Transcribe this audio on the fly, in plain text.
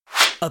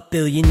A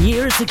billion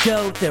years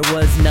ago, there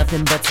was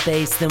nothing but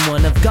space. Then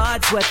one of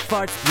God's wet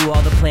farts blew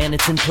all the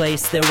planets in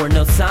place. There were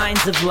no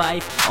signs of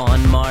life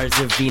on Mars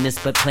or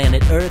Venus, but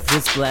planet Earth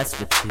was blessed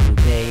with two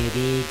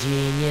baby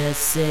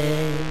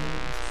geniuses.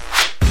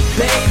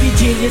 Baby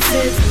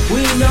geniuses,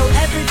 we know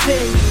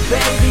everything.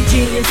 Baby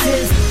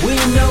geniuses, we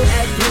know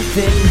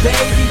everything.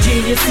 Baby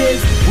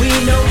geniuses, we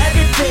know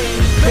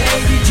everything.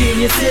 Baby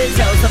geniuses,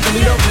 tell us something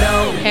we don't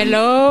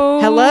know.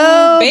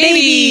 Hello,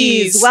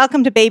 babies.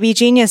 Welcome to Baby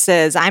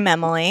Geniuses. I'm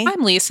Emily.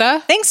 I'm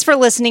Lisa. Thanks for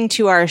listening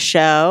to our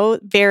show.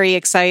 Very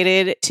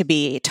excited to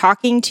be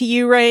talking to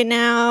you right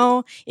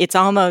now. It's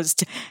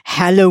almost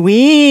Halloween.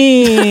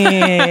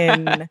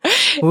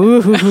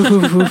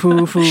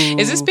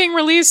 Is this being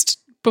released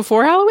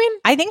before Halloween?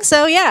 I think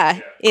so, yeah.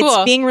 Cool.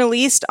 It's being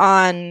released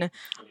on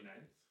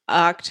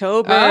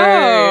October.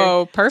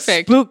 Oh,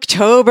 perfect.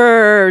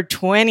 Spooktober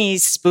 20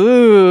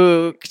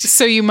 spooked.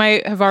 So you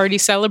might have already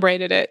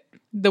celebrated it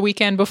the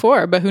weekend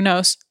before, but who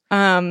knows?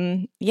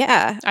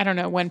 Yeah. I don't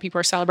know when people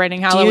are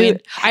celebrating Halloween.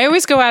 I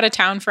always go out of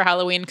town for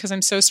Halloween because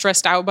I'm so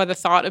stressed out by the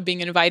thought of being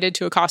invited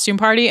to a costume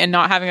party and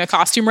not having a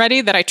costume ready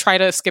that I try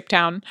to skip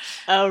town.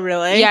 Oh,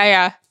 really?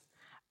 Yeah.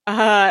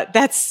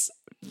 That's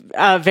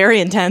very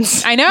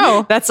intense. I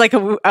know. That's like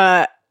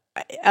a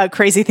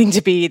crazy thing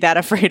to be that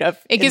afraid of.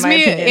 It gives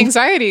me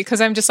anxiety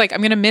because I'm just like, I'm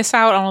going to miss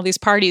out on all these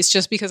parties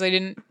just because I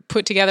didn't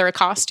put together a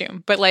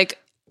costume. But like,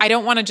 I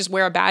don't want to just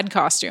wear a bad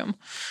costume.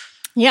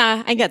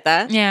 Yeah, I get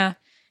that. Yeah.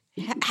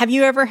 Have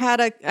you ever had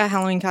a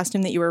Halloween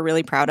costume that you were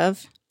really proud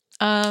of?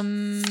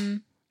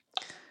 1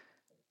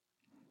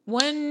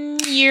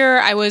 year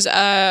I was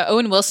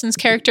Owen Wilson's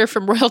character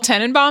from Royal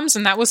Tenenbaums,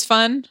 and that was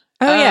fun.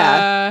 Oh,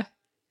 yeah.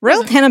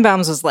 Royal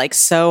Tenenbaums was like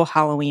so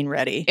Halloween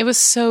ready. It was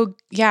so,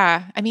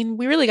 yeah. I mean,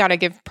 we really got to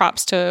give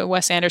props to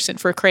Wes Anderson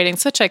for creating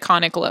such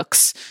iconic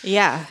looks.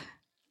 Yeah.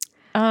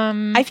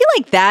 I feel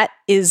like that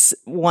is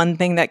one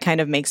thing that kind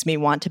of makes me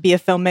want to be a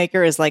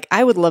filmmaker is like,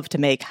 I would love to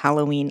make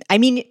Halloween. I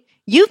mean,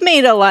 you've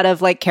made a lot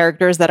of like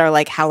characters that are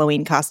like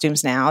Halloween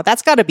costumes now.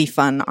 That's got to be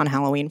fun on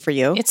Halloween for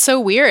you. It's so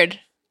weird.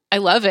 I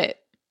love it.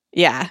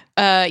 Yeah.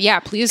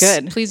 Please,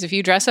 if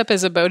you dress up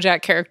as a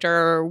BoJack character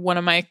or one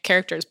of my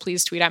characters,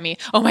 please tweet at me.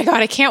 Oh my God,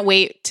 I can't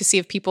wait to see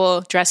if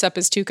people dress up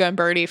as Tuca and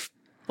Birdie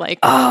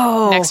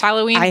next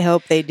Halloween. I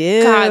hope they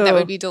do. God, that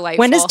would be delightful.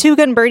 When is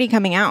Tuca and Birdie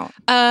coming out?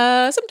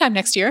 Sometime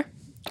next year.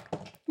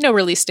 No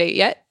release date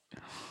yet.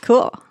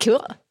 Cool.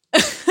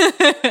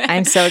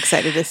 I'm so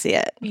excited to see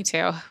it. Me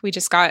too. We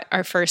just got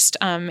our first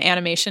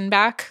animation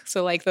back.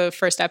 So like the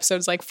first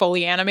episode's like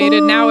fully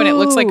animated now and it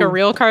looks like a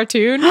real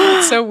cartoon.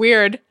 It's so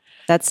weird.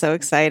 That's so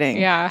exciting.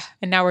 Yeah.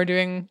 And now we're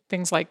doing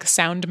things like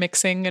sound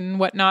mixing and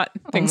whatnot.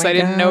 Things I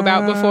didn't know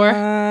about before.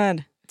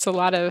 It's a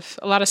lot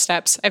of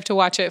steps. I have to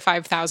watch it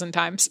 5,000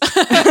 times.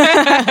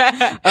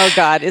 Oh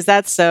God. Is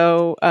that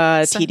so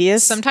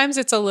tedious? Sometimes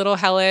it's a little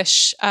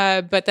hellish,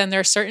 but then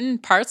there are certain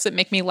parts that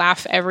make me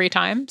laugh every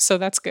time. So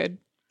that's good.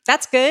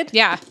 That's good.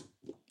 Yeah.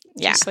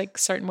 Yeah. Just like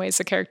certain ways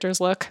the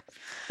characters look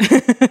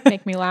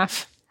make me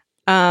laugh.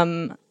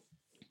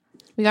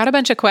 We got a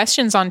bunch of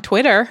questions on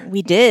Twitter.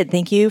 We did.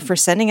 Thank you for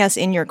sending us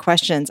in your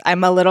questions.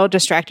 I'm a little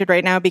distracted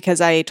right now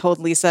because I told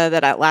Lisa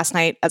that last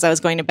night as I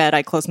was going to bed,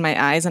 I closed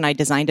my eyes and I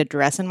designed a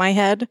dress in my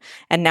head.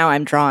 And now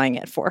I'm drawing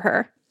it for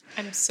her.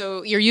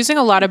 You're using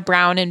a lot of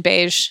brown and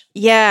beige.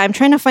 Yeah, I'm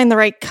trying to find the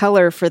right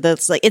color for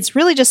this. Like, it's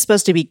really just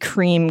supposed to be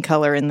cream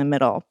color in the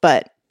middle.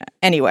 But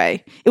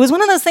anyway, it was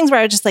one of those things where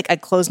I just I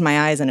closed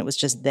my eyes and it was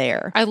just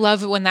there. I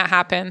love it when that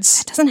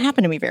happens. It doesn't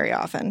happen to me very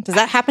often. Does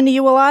that happen to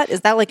you a lot? Is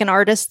that like an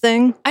artist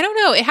thing? I don't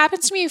know. It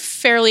happens to me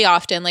fairly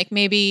often, like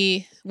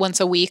maybe once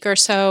a week or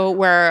so,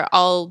 where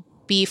I'll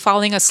be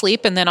falling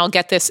asleep and then I'll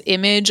get this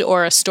image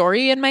or a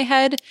story in my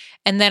head.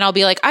 And then I'll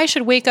be like, I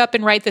should wake up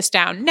and write this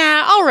down.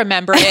 Nah, I'll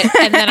remember it.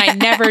 And then I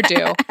never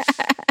do.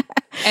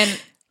 And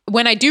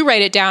when I do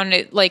write it down,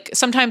 it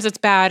sometimes it's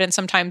bad and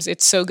sometimes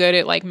it's so good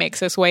it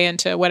makes its way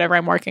into whatever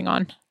I'm working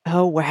on.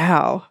 Oh,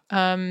 wow.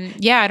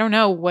 Yeah, I don't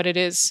know what it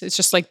is. It's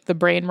just like the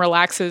brain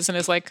relaxes and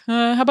is like,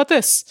 how about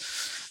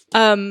this?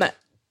 I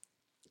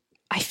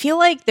feel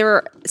like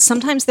there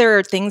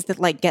are things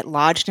that get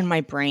lodged in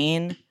my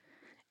brain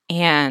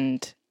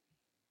and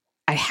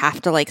I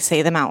have to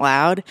say them out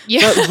loud.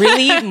 Yeah. But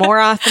really, more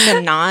often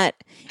than not,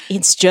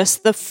 it's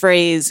just the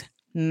phrase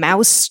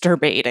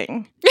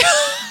masturbating.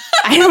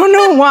 I don't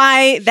know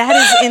why that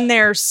is in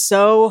there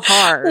so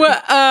hard.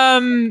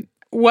 Well,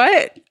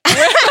 what?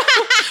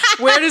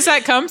 Where does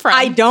that come from?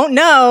 I don't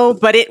know,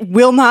 but it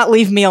will not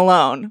leave me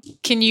alone.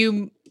 Can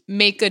you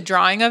make a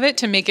drawing of it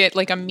to make it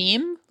like a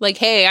meme? Like,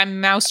 hey,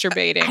 I'm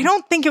masturbating. I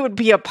don't think it would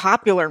be a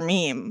popular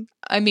meme.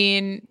 I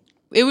mean,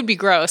 it would be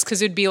gross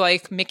because it'd be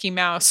like Mickey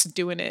Mouse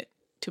doing it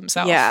to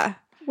himself. Yeah,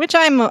 which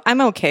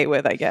I'm okay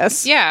with, I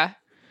guess. Yeah.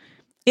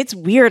 It's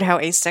weird how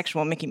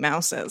asexual Mickey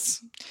Mouse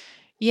is.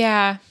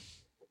 Yeah.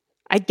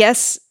 I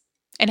guess.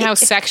 And how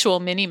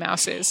sexual Minnie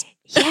Mouse is.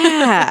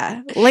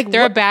 Yeah.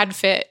 They're a bad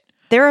fit.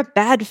 They're a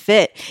bad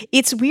fit.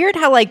 It's weird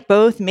how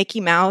both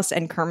Mickey Mouse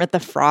and Kermit the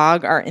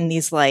Frog are in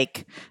these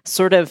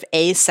sort of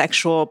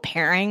asexual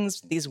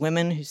pairings. These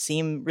women who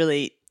seem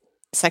really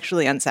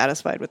sexually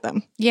unsatisfied with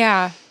them.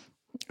 Yeah.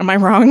 Am I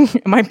wrong?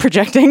 Am I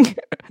projecting?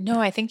 No,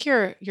 I think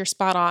you're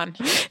spot on.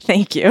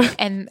 Thank you.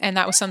 And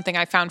that was something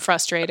I found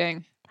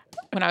frustrating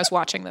when I was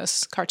watching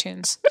those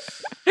cartoons.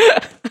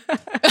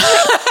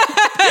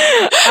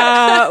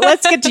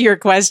 Let's get to your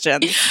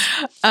question.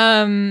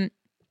 Gabe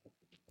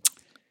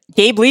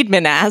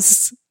Liedman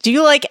asks, do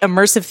you like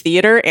immersive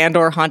theater and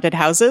or haunted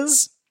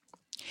houses?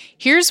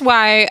 Here's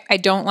why I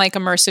don't like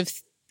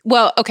immersive.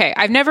 Well, okay,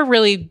 I've never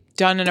really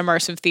done an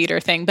immersive theater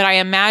thing, but I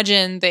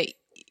imagine that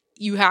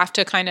you have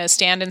to kind of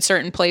stand in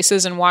certain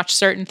places and watch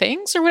certain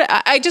things or what.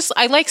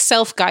 I like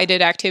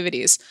self-guided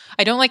activities.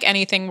 I don't like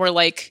anything where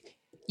like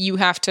you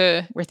have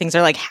to, where things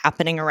are like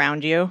happening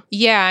around you.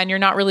 Yeah, and you're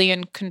not really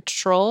in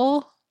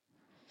control.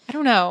 I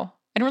don't know.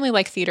 I don't really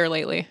like theater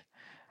lately.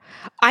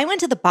 I went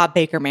to the Bob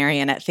Baker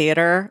Marionette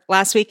Theater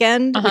last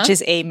weekend, which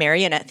is a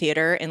marionette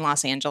theater in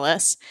Los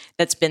Angeles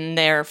that's been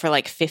there for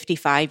like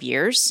 55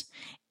 years.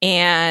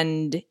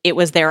 And it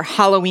was their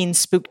Halloween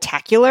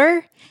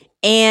Spooktacular.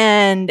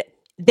 And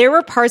there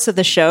were parts of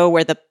the show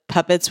where the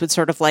puppets would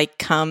sort of like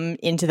come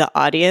into the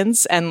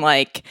audience, and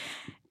like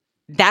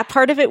that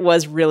part of it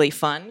was really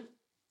fun.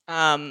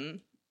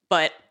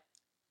 But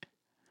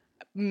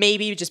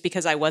maybe just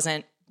because I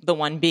wasn't the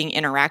one being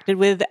interacted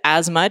with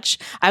as much.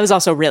 I was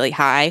also really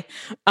high.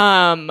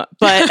 But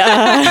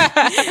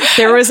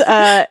there was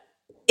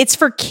it's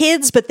for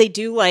kids, but they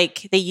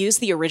use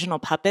the original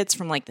puppets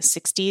from like the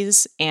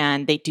 60s,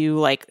 and they do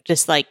like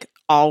just like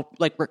all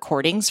like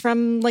recordings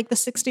from like the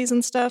 60s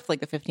and stuff, like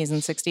the 50s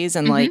and 60s.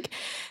 And like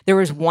there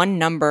was one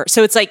number.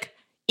 So it's like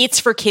it's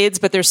for kids,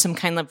 but there's some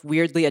kind of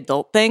weirdly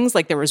adult things.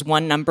 Like there was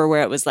one number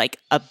where it was like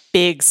a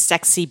big,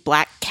 sexy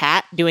black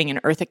cat doing an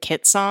Eartha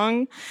Kitt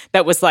song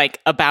that was like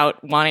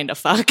about wanting to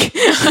fuck,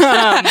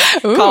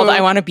 called I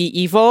Want to Be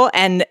Evil.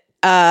 And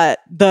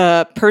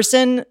the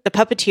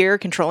puppeteer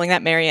controlling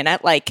that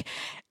marionette, like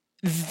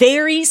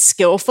very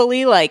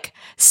skillfully like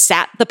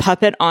sat the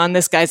puppet on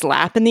this guy's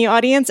lap in the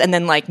audience and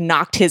then like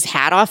knocked his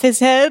hat off his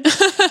head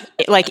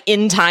like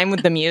in time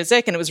with the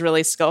music, and it was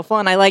really skillful,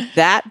 and I like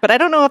that, but I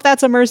don't know if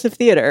that's immersive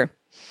theater.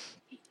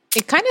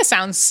 It kind of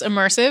sounds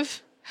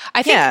immersive.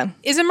 I think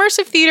is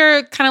immersive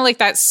theater kind of like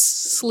that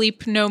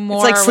Sleep No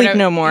More. It's like Sleep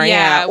No More,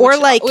 yeah. Or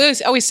like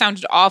it always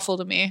sounded awful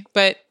to me,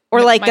 but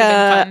or like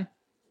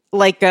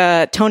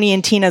Tony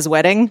and Tina's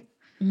Wedding.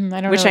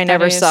 Which I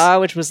never saw,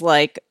 which was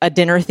like a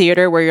dinner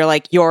theater where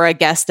you're a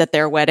guest at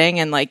their wedding,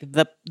 and like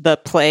the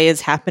play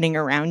is happening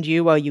around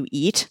you while you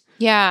eat.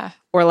 Yeah.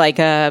 Or like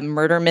a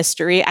murder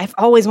mystery. I've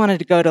always wanted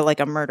to go to like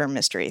a murder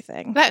mystery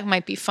thing. That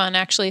might be fun,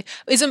 actually.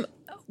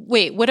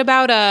 Wait, what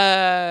about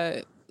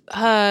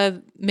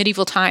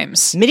Medieval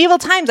Times? Medieval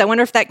Times. I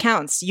wonder if that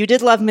counts. You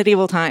did love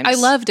Medieval Times. I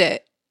loved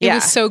it. It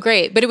was so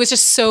great, but it was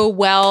just so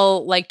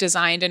well like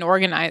designed and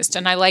organized,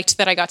 and I liked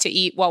that I got to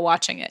eat while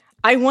watching it.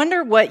 I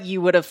wonder what you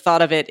would have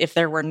thought of it if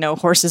there were no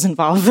horses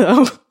involved,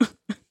 though.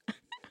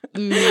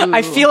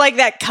 I feel like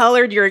that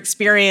colored your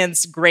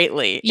experience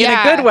greatly in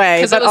a good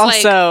way, but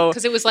also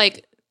because it was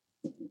like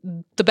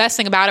the best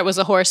thing about it was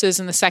the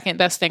horses, and the second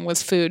best thing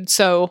was food.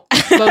 So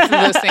both of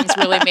those things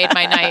really made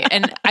my night,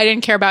 and I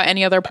didn't care about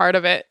any other part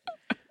of it.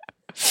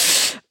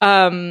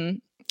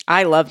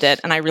 I loved it,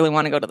 and I really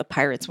want to go to the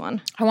Pirates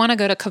one. I want to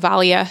go to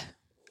Cavalia.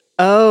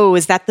 Oh,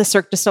 is that the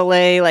Cirque du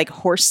Soleil like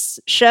horse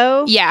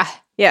show? Yeah.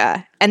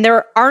 Yeah. And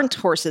there aren't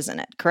horses in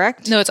it,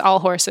 correct? No, it's all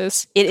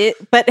horses.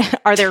 But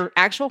are there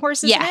actual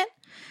horses in it?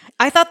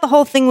 I thought the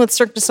whole thing with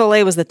Cirque du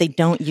Soleil was that they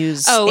don't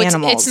use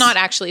animals. It's not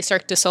actually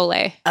Cirque du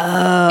Soleil.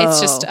 Oh.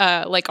 It's just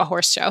like a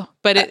horse show.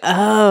 But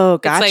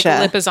gotcha. It's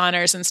like lip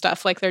honors and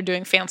stuff. Like they're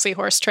doing fancy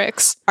horse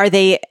tricks. Are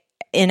they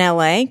in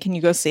LA? Can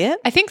you go see it?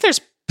 I think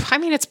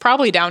it's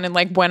probably down in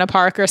like Buena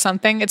Park or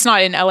something. It's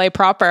not in LA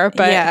proper,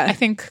 but I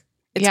think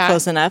it's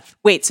close enough.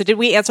 Wait, so did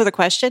we answer the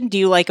question? Do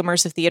you like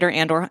immersive theater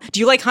and or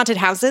do you like haunted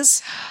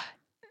houses?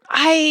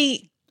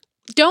 I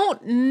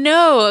don't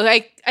know.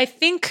 I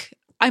think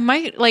I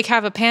might like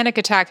have a panic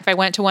attack if I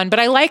went to one, but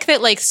I like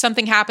that like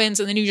something happens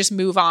and then you just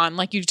move on.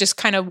 Like you just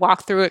kind of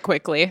walk through it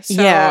quickly.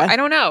 So I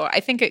don't know. I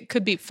think it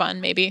could be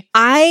fun maybe.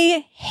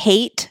 I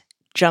hate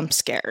jump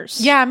scares.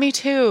 Yeah, me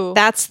too.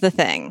 That's the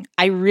thing.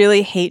 I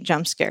really hate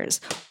jump scares.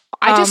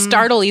 I just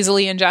startle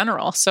easily in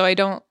general, so I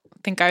don't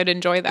think I would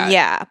enjoy that.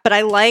 Yeah, but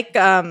I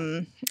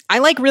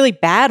like really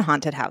bad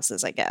haunted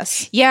houses, I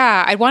guess.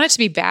 Yeah, I want it to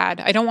be bad.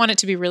 I don't want it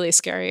to be really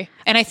scary.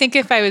 And I think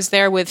if I was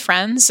there with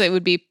friends, it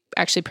would be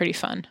actually pretty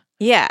fun.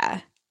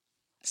 Yeah.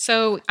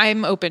 So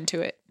I'm open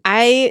to it.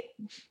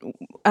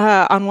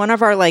 On one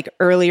of our like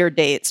earlier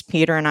dates,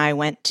 Peter and I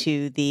went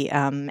to the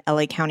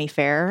LA County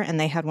Fair, and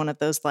they had one of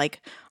those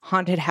like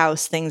haunted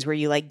house things where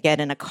you like get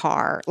in a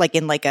car, like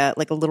in like a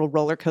little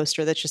roller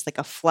coaster that's just like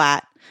a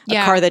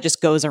car that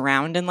just goes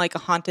around in like a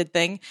haunted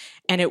thing.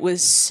 And it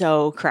was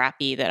so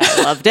crappy that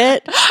I loved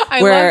it.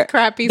 I love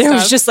crappy stuff. There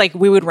was just like,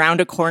 we would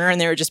round a corner and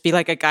there would just be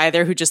like a guy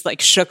there who just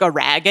like shook a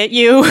rag at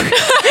you.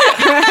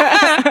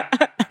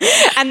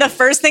 And the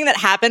first thing that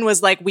happened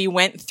was like we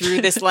went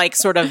through this like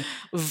sort of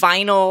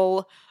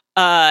vinyl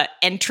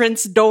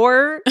entrance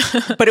door,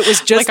 but it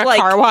was just like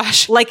a car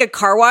wash. Like a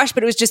car wash,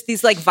 but it was just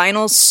these like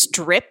vinyl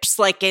strips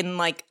like in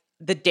like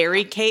the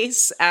dairy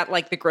case at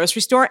like the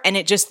grocery store, and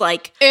it just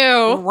like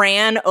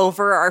ran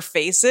over our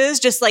faces,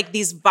 just like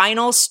these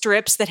vinyl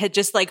strips that had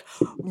just like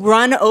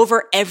run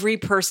over every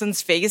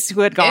person's face who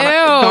had gone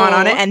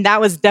on it, and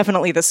that was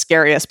definitely the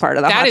scariest part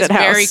of the haunted house.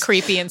 That is very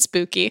creepy and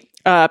spooky.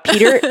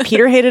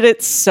 Peter hated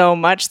it so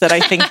much that I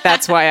think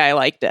that's why I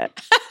liked it.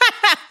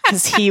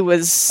 Because he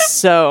was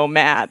so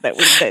mad that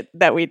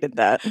we did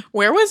that.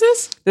 Where was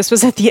this? This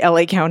was at the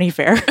LA County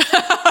Fair.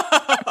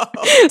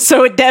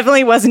 So it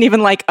definitely wasn't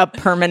even like a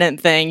permanent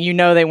thing. You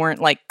know, they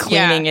weren't like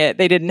cleaning it.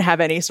 They didn't have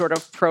any sort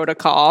of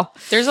protocol.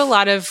 There's a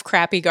lot of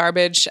crappy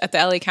garbage at the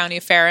LA County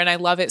Fair, and I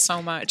love it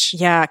so much.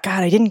 Yeah,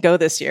 God, I didn't go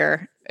this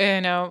year.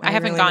 I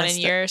haven't gone in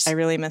years. I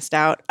really missed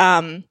out.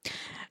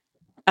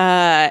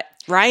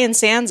 Ryan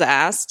Sands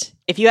asked,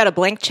 if you had a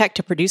blank check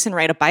to produce and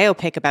write a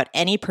biopic about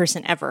any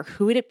person ever,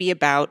 who would it be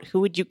about? Who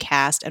would you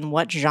cast? And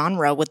what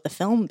genre would the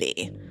film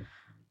be?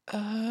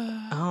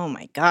 Oh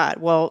my God.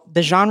 Well,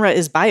 the genre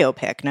is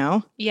biopic,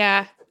 no?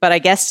 Yeah. But I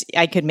guess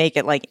I could make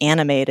it like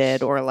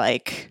animated or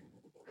like,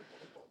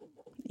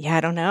 I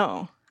don't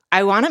know.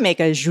 I want to make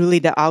a Julie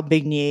de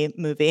Albigny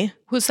movie.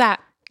 Who's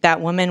that?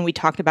 That woman we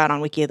talked about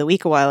on Wiki of the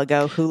Week a while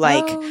ago who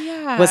like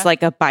was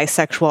like a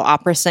bisexual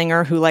opera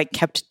singer who like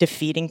kept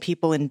defeating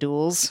people in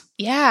duels.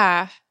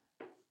 Yeah.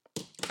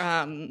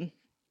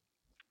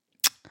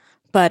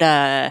 But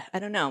I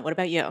don't know. What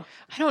about you?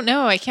 I don't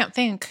know. I can't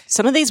think.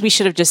 Some of these we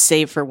should have just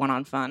saved for One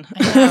on Fun.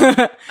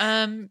 It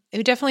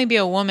would definitely be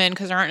a woman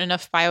because there aren't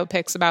enough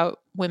biopics about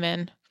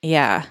women.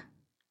 Yeah.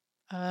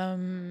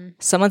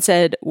 Someone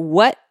said,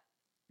 what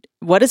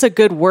is a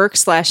good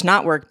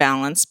work/not work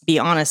balance? Be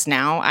honest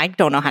now. I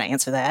don't know how to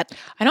answer that.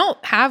 I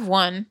don't have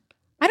one.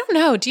 I don't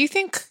know. Do you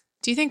think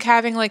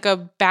having like a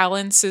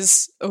balance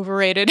is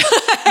overrated?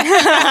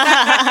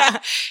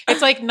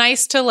 It's like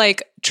nice to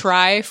like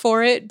try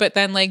for it, but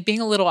then like being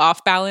a little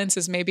off balance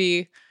is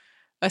maybe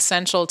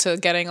essential to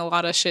getting a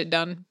lot of shit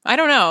done. I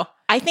don't know.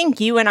 I think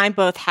you and I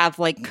both have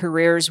like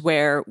careers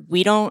where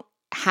we don't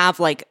have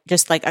like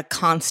just like a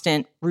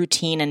constant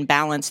routine and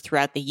balance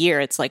throughout the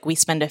year. It's like we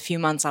spend a few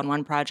months on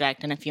one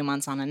project and a few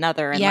months on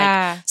another. And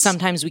like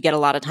sometimes we get a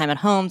lot of time at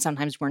home.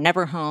 Sometimes we're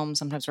never home.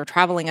 Sometimes we're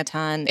traveling a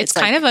ton. It's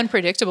kind of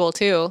unpredictable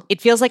too.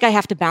 It feels like I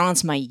have to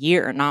balance my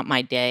year, not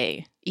my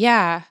day.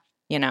 Yeah.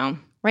 You know?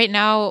 Right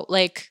now,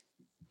 like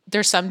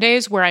there's some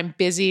days where I'm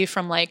busy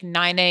from like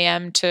 9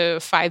 a.m. to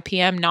 5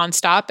 p.m.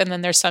 nonstop. And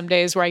then there's some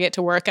days where I get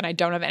to work and I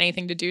don't have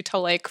anything to do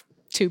till like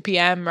 2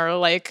 p.m. or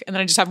like, and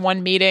then I just have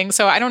one meeting.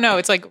 So I don't know.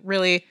 It's like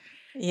really,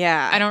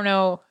 I don't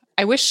know.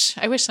 I wish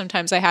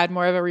sometimes I had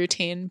more of a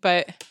routine,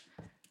 but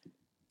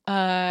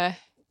I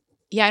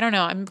don't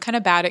know. I'm kind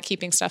of bad at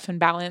keeping stuff in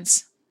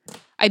balance.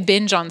 I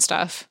binge on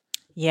stuff.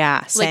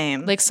 Yeah,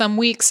 same. Like some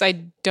weeks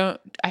I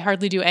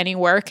hardly do any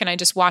work and I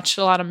just watch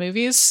a lot of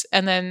movies.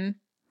 And then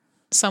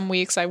some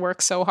weeks I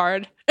work so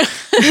hard. But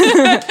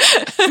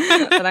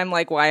I'm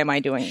like, why am I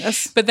doing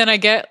this? But then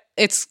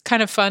it's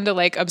kind of fun to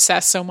like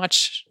obsess so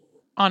much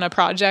on a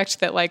project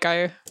that like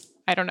I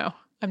don't know.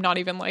 I'm not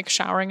even like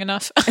showering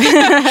enough.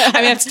 I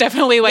mean, it's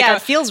definitely like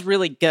it feels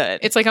really good.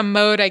 It's like a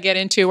mode I get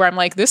into where I'm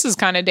like, this is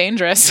kind of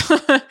dangerous.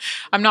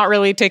 I'm not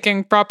really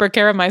taking proper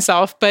care of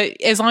myself,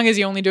 but as long as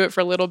you only do it for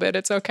a little bit,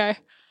 it's okay.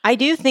 I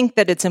do think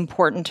that it's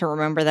important to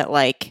remember that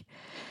like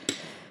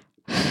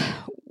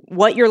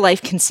what your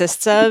life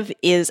consists of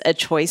is a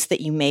choice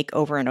that you make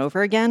over and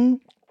over again,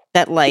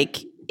 that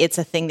like it's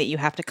a thing that you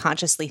have to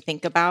consciously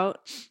think about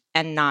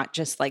and not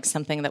just like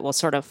something that will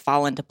sort of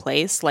fall into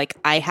place. Like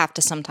I have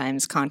to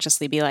sometimes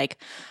consciously be like,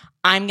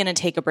 I'm going to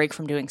take a break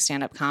from doing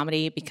stand-up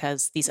comedy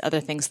because these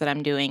other things that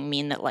I'm doing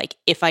mean that like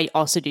if I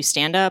also do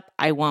stand-up,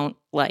 I won't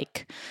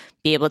like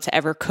be able to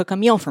ever cook a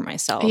meal for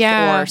myself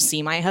or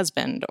see my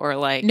husband or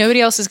like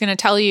nobody else is going to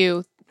tell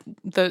you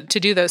to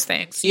do those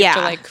things. You have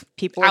to like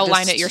people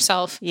outline it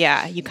yourself.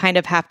 Yeah. You kind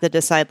of have to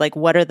decide like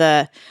what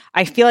are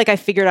I feel like I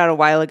figured out a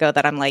while ago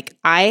that I'm like,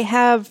 I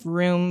have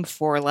room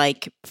for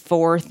like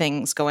 4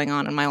 things going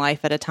on in my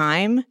life at a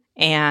time.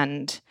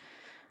 And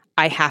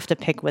I have to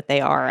pick what they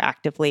are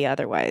actively.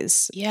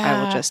 Otherwise,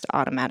 I will just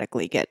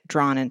automatically get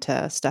drawn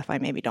into stuff I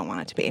maybe don't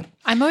want it to be.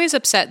 I'm always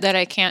upset that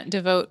I can't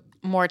devote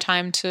more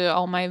time to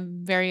all my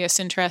various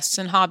interests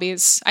and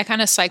hobbies. I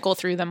kind of cycle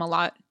through them a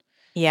lot.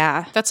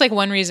 Yeah. That's like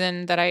one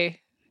reason that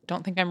I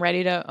don't think I'm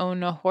ready to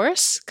own a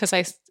horse because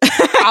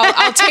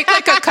I'll take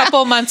like a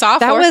couple months off.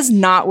 That was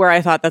not where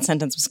I thought that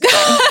sentence was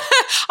going.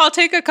 I'll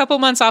take a couple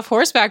months off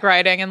horseback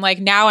riding and like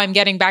now I'm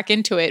getting back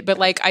into it. But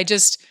like I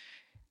don't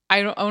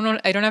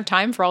have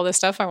time for all this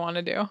stuff I want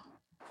to do.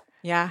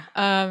 Yeah.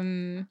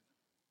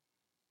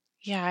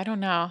 Yeah, I don't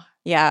know.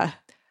 Yeah.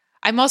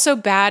 I'm also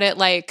bad at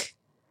like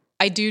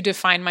I do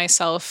define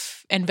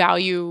myself and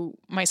value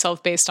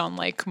myself based on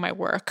like my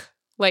work.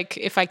 Like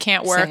if I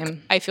can't work,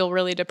 I feel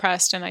really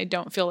depressed and I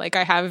don't feel like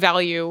I have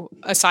value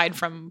aside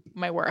from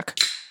my work.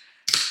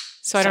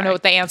 So I don't know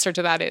what the answer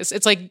to that is.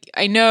 It's like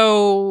I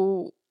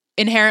know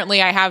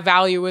inherently I have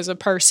value as a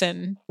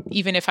person,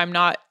 even if I'm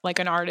not like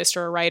an artist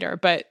or a writer,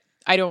 but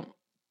I don't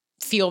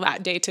feel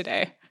that day to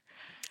day.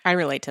 I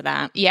relate to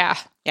that. Yeah.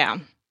 Yeah.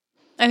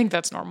 I think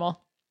that's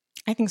normal.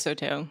 I think so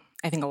too.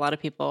 I think a lot of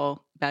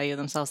people value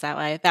themselves that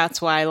way.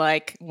 That's why,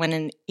 like, when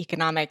an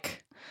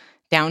economic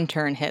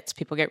downturn hits,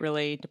 people get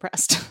really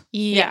depressed.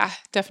 Yeah,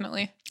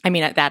 definitely. I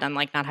mean, at that, I'm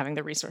like not having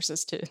the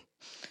resources to.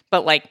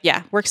 But like,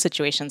 yeah, work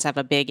situations have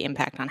a big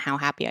impact on how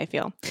happy I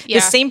feel. Yeah.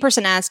 The same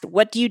person asked,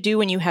 what do you do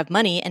when you have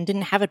money and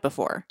didn't have it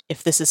before?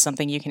 If this is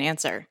something you can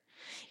answer.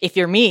 If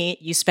you're me,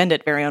 you spend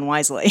it very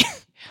unwisely.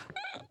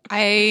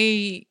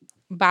 I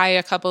buy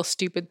a couple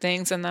stupid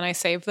things and then I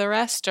save the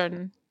rest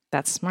and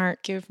That's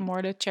smart. give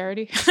more to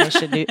charity.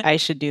 I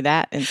should do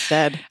that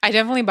instead. I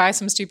definitely buy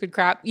some stupid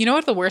crap. You know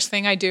what the worst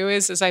thing I do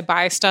is I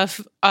buy stuff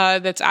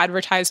that's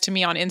advertised to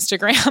me on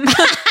Instagram.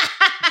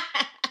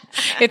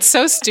 It's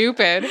so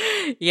stupid.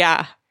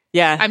 Yeah.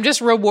 Yeah. I'm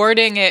just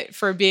rewarding it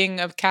for being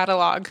a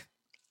catalog.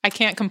 I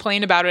can't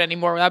complain about it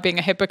anymore without being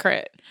a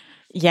hypocrite.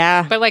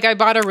 Yeah. But like I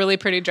bought a really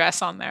pretty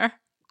dress on there.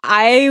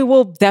 I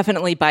will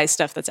definitely buy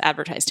stuff that's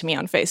advertised to me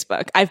on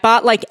Facebook. I've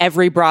bought like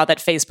every bra that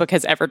Facebook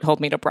has ever told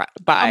me to buy.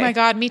 Oh my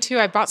God, me too.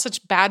 I bought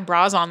such bad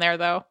bras on there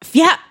though.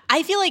 Yeah,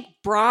 I feel like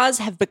bras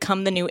have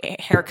become the new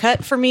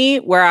haircut for me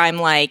where I'm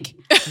like,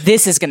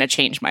 this is going to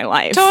change my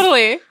life.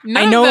 Totally.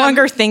 I no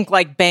longer think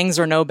like bangs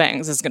or no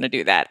bangs is going to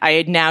do that.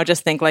 I now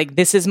just think like,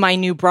 this is my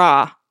new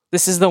bra.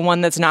 This is the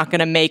one that's not going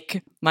to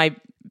make my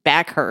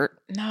back hurt.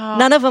 No.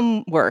 None of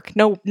them work.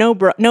 No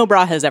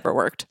bra has ever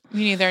worked.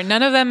 Me neither.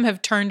 None of them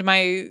have turned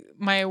my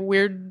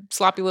weird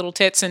sloppy little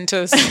tits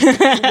into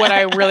what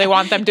I really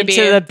want them to be.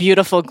 Into the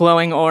beautiful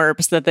glowing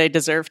orbs that they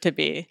deserve to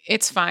be.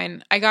 It's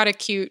fine. I got a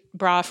cute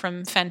bra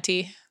from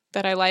Fenty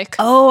that I like.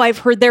 Oh, I've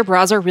heard their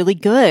bras are really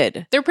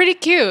good. They're pretty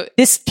cute.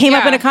 This came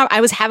up in I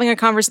was having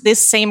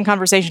this same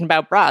conversation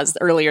about bras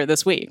earlier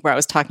this week where I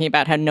was talking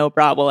about how no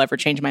bra will ever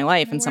change my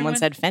life and someone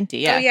said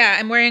Fenty. Yeah. Oh yeah,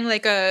 I'm wearing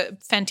like a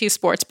Fenty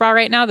sports bra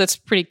right now that's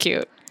pretty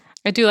cute.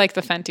 I do like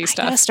the Fenty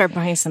stuff. I gotta start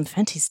buying some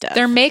Fenty stuff.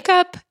 Their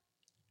makeup,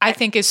 I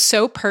think, is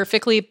so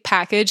perfectly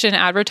packaged and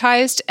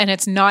advertised, and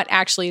it's not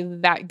actually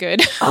that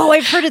good. Oh,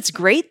 I've heard it's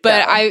great,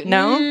 but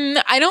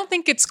though. I don't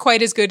think it's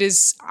quite as good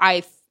as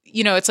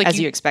it's like as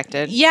you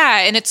expected.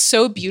 Yeah, and it's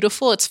so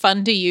beautiful. It's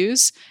fun to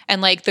use,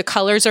 and like the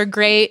colors are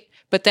great.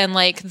 But then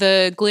like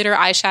the glitter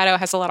eyeshadow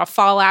has a lot of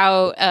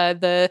fallout.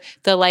 The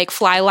like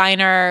fly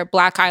liner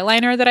black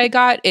eyeliner that I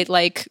got,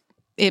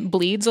 it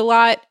bleeds a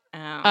lot. Oh.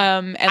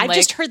 And I've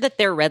just heard that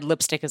their red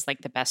lipstick is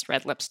like the best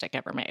red lipstick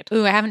ever made.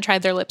 Ooh, I haven't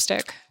tried their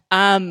lipstick.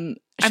 I'm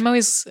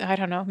always, I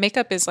don't know.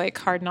 Makeup is like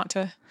hard not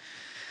to.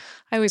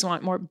 I always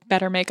want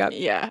better makeup.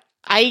 Yeah.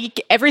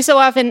 Every so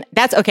often,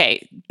 that's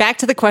okay. Back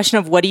to the question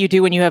of what do you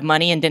do when you have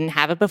money and didn't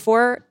have it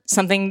before?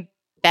 Something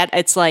that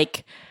it's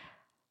like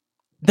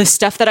the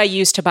stuff that I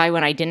used to buy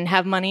when I didn't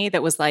have money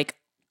that was like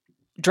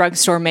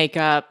drugstore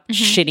makeup,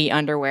 shitty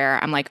underwear.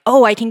 I'm like,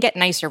 oh, I can get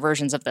nicer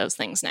versions of those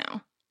things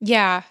now.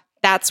 Yeah.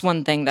 That's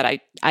one thing that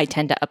I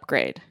tend to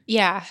upgrade.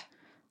 Yeah.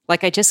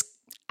 Like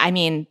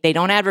they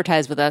don't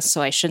advertise with us,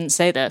 so I shouldn't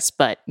say this,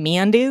 but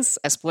MeUndies,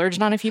 I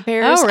splurged on a few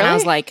pairs. Oh, really? And I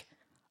was like,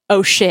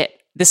 oh shit,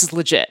 this is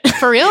legit.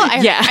 For real?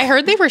 Yeah. I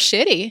heard they were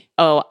shitty.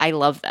 Oh, I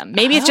love them.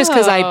 Maybe it's just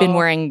because I've been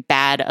wearing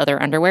bad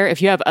other underwear.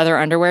 If you have other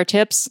underwear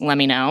tips, let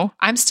me know.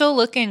 I'm still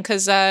looking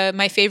because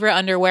my favorite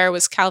underwear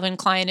was Calvin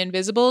Klein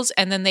Invisibles,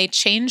 and then they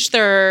changed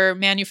their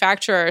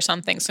manufacturer or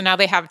something. So now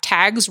they have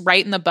tags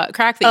right in the butt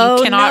crack that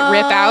you cannot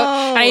rip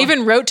out. And I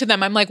even wrote to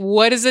them. I'm like,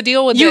 what is the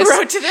deal with this? You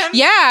wrote to them?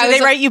 Yeah. Did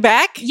they write you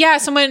back? Yeah.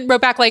 Someone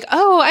wrote back like,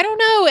 oh, I don't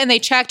know. And they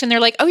checked and they're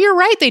like, oh, you're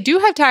right. They do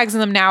have tags in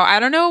them now. I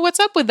don't know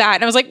what's up with that.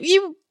 And I was like,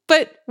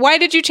 but why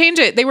did you change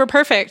it? They were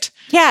perfect.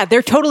 Yeah,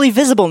 they're totally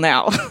visible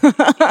now.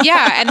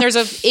 Yeah, and there's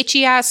a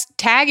itchy ass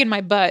tag in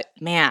my butt.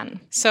 Man.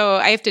 So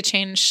I have to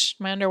change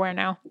my underwear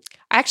now.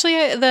 Actually,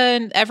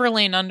 the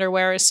Everlane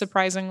underwear is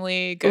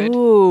surprisingly good.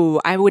 Ooh,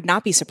 I would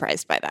not be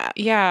surprised by that.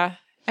 Yeah.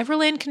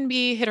 Everlane can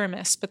be hit or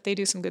miss, but they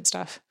do some good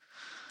stuff.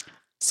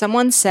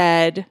 Someone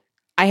said,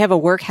 I have a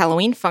work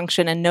Halloween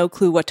function and no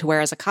clue what to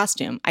wear as a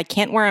costume. I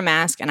can't wear a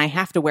mask and I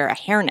have to wear a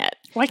hairnet.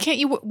 Why can't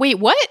you? Wait,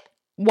 what?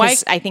 Why?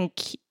 I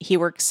think he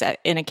works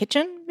in a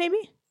kitchen,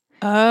 maybe.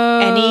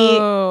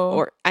 Oh,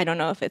 or I don't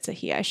know if it's a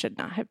he. I should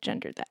not have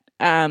gendered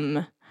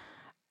that.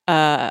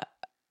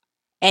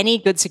 Any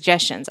good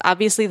suggestions?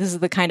 Obviously, this is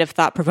the kind of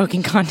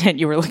thought-provoking content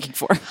you were looking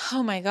for.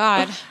 Oh my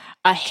God,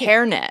 a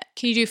hairnet.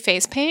 Can you do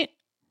face paint?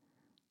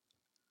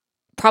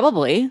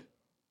 Probably.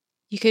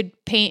 You could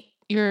paint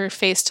your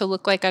face to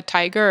look like a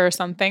tiger or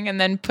something, and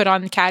then put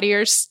on cat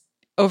ears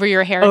over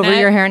your hairnet. Over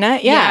your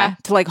hairnet, yeah.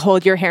 To like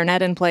hold your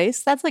hairnet in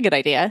place. That's a good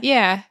idea.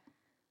 Yeah.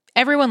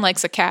 Everyone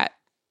likes a cat.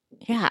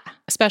 Yeah.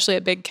 Especially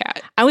a big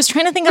cat. I was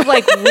trying to think of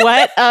like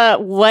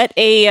what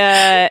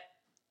a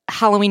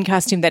Halloween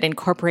costume that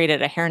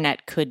incorporated a hairnet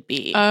could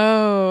be.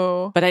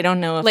 Oh. But I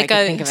don't know if I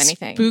could think of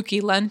anything.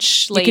 Spooky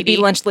lunch lady. You could be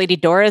Lunch Lady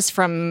Doris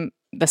from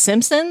The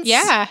Simpsons.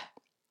 Yeah.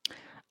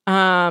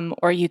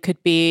 Or you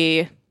could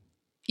be...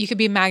 You could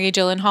be Maggie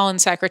Gyllenhaal in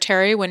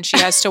Secretary when she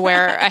has to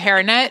wear a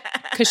hairnet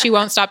because she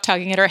won't stop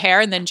tugging at her hair.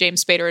 And then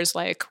James Spader is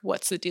like,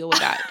 what's the deal with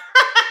that?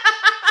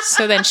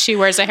 So then she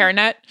wears a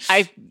hairnet.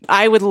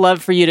 I would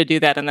love for you to do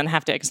that and then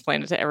have to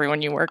explain it to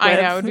everyone you work with.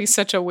 I know. It would be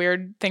such a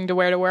weird thing to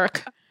wear to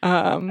work.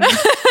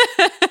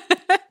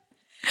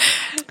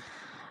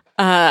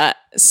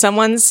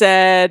 Someone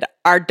said,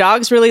 are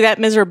dogs really that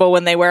miserable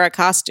when they wear a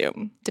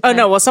costume? Depends. Oh,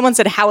 no. Well, someone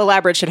said, how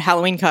elaborate should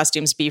Halloween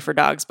costumes be for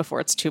dogs before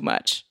it's too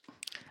much?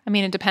 I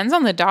mean, it depends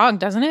on the dog,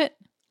 doesn't it?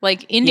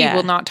 Like Indy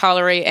will not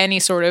tolerate any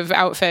sort of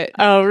outfit.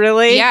 Oh,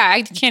 really? Yeah,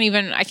 I can't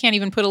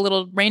even put a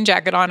little rain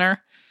jacket on her.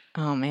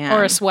 Oh, man.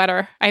 Or a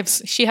sweater.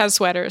 She has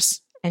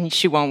sweaters. And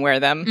she won't wear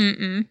them.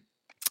 Mm-mm.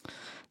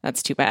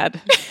 That's too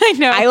bad. I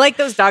know. I like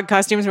those dog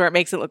costumes where it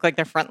makes it look like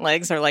their front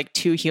legs are like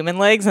two human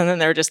legs and then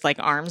they're just like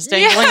arms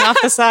dangling off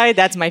the side.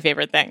 That's my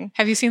favorite thing.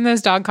 Have you seen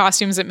those dog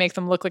costumes that make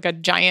them look like a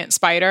giant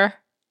spider?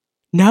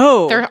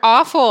 No. They're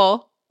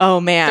awful. Oh,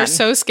 man. They're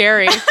so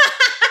scary.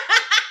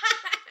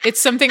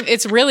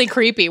 It's really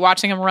creepy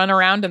watching them run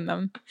around in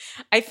them.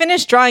 I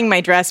finished drawing my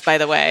dress, by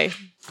the way.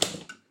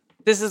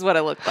 This is what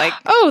it looked like.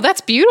 Oh, that's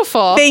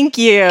beautiful. Thank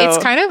you.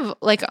 It's kind of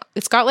like,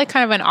 it's got like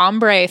kind of an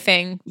ombre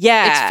thing.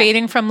 Yeah. It's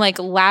fading from like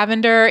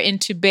lavender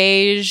into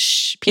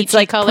beige, peachy it's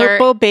like color.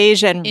 purple,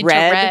 beige, and into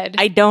red. red.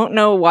 I don't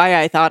know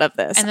why I thought of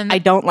this. And then I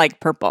don't like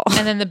purple.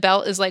 And then the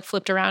belt is like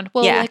flipped around.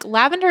 Well, Yeah. like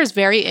lavender is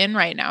very in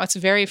right now. It's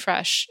very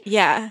fresh.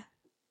 Yeah.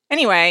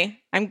 Anyway,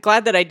 I'm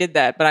glad that I did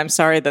that, but I'm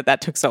sorry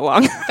that took so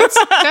long.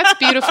 That's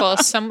beautiful.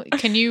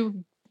 Can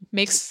you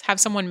have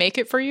someone make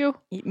it for you?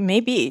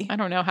 Maybe. I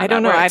don't know how I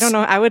don't that know. works. I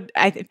don't know.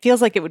 It feels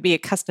like it would be a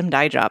custom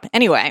dye job.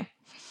 Anyway,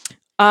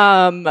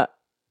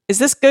 is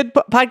this good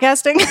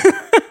podcasting?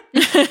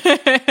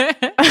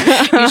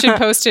 You should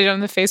post it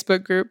on the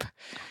Facebook group.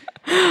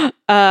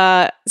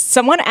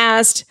 Someone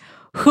asked,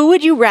 who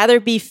would you rather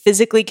be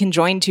physically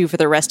conjoined to for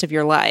the rest of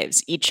your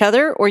lives? Each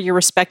other or your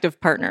respective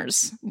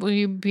partners? Will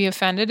you be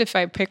offended if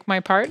I pick my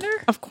partner?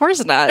 Of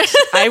course not.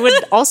 I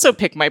would also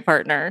pick my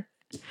partner.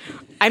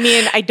 I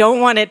mean, I don't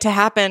want it to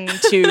happen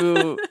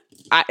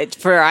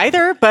for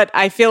either, but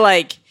I feel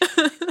like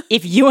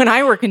if you and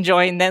I were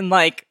conjoined, then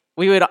like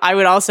I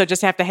would also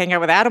just have to hang out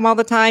with Adam all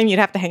the time. You'd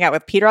have to hang out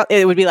with Peter.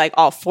 It would be like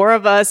all four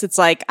of us. It's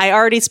like I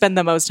already spend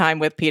the most time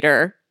with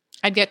Peter.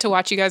 I'd get to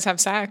watch you guys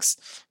have sex.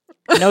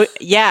 No,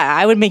 yeah,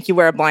 I would make you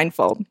wear a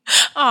blindfold.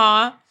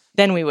 Aw.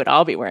 Then we would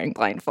all be wearing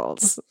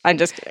blindfolds. I'm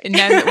just kidding. And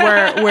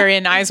then we're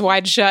in Eyes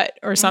Wide Shut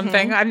or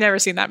something. Mm-hmm. I've never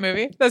seen that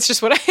movie. That's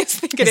just what I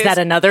think it is. Is that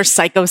another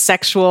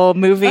psychosexual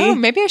movie? Oh,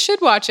 maybe I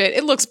should watch it.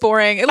 It looks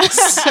boring. It looks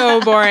so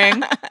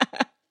boring.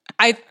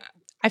 I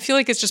feel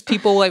like it's just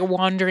people like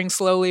wandering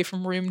slowly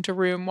from room to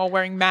room while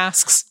wearing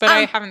masks, but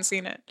I haven't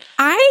seen it.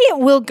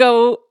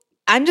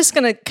 I'm just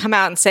going to come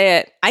out and say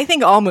it. I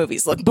think all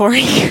movies look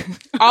boring.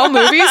 All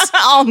movies?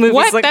 All movies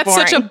what? look That's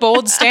boring. such a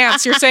bold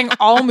stance. You're saying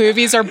all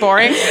movies are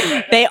boring?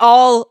 They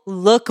all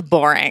look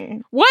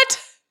boring. What?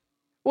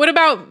 What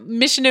about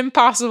Mission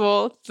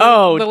Impossible?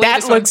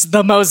 That looks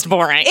the most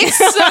boring. It's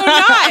so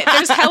not.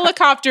 There's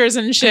helicopters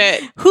and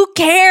shit. Who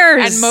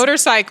cares? And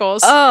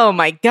motorcycles. Oh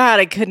my God,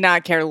 I could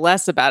not care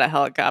less about a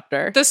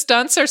helicopter. The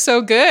stunts are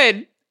so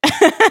good.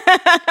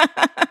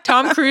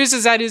 Tom Cruise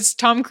is at his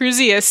Tom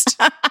Cruisiest.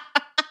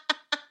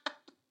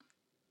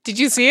 Did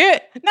you see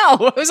it?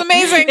 No. It was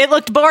amazing. It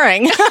looked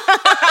boring.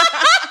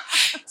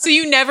 So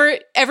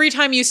every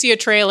time you see a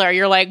trailer,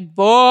 you're like,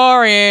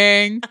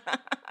 boring.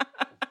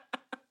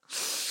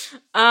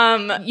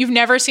 You've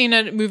never seen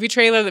a movie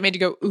trailer that made you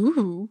go,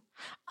 ooh.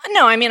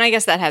 No, I mean, I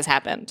guess that has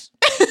happened.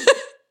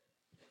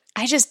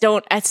 I just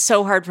don't, it's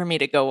so hard for me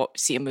to go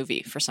see a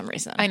movie for some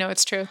reason. I know,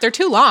 it's true. They're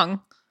too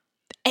long.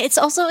 It's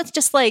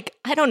just like,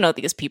 I don't know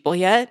these people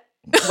yet.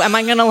 Am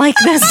I going to like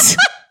this?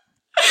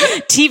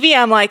 TV,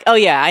 I'm like, oh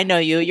yeah, I know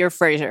you. You're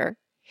Frasier.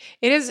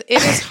 It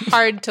is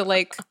hard to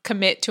like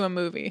commit to a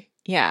movie.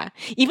 Yeah.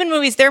 Even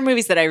movies, there are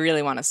movies that I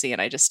really want to see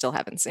and I just still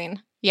haven't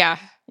seen. Yeah.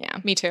 Yeah.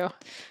 Me too.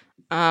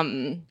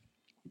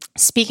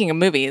 Speaking of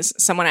movies,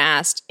 someone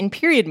asked, in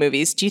period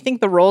movies, do you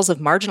think the roles of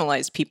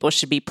marginalized people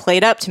should be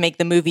played up to make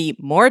the movie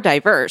more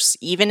diverse,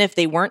 even if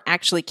they weren't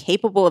actually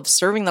capable of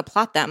serving the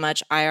plot that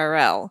much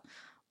IRL?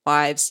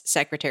 Wives,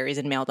 secretaries,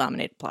 and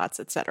male-dominated plots,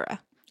 etc.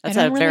 That's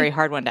a very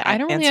hard one to answer. I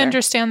don't really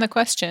understand the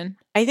question.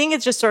 I think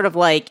it's just sort of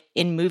like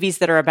in movies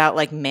that are about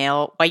like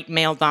white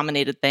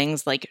male-dominated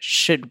things, like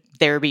should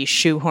there be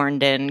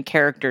shoehorned in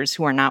characters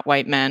who are not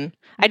white men?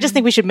 I just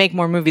think we should make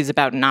more movies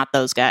about not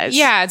those guys.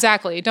 Yeah,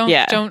 exactly.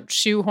 Don't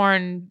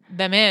shoehorn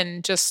them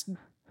in. Just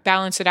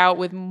balance it out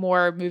with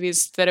more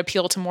movies that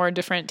appeal to more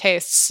different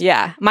tastes.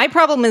 Yeah. My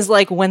problem is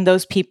like when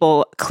those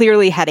people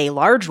clearly had a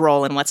large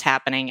role in what's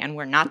happening and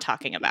we're not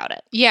talking about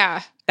it.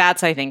 Yeah.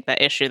 That's, I think,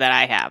 the issue that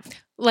I have.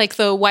 Like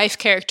the wife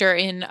character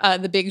in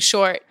The Big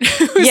Short.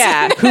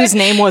 Whose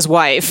name was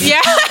Wife.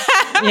 Yeah.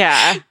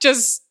 Yeah.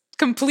 Just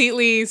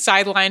completely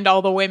sidelined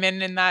all the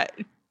women in that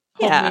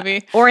whole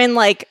movie. Or in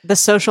like The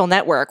Social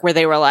Network where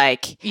they were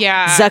like,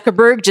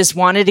 Zuckerberg just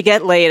wanted to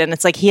get laid. And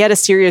it's like he had a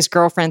serious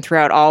girlfriend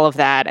throughout all of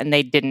that and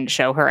they didn't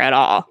show her at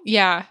all.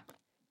 Yeah.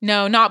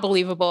 No, not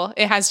believable.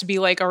 It has to be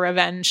like a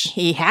revenge.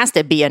 He has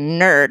to be a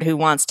nerd who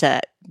wants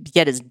to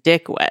get his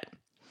dick wet.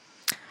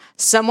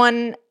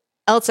 Someone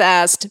else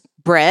asked,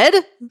 bread?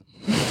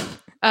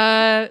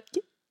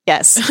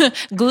 Yes.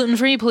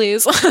 Gluten-free,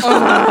 please.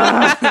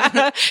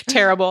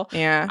 Terrible.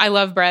 Yeah. I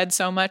love bread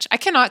so much. I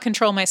cannot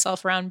control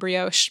myself around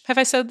brioche. Have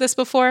I said this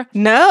before?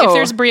 No. If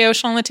there's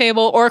brioche on the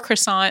table or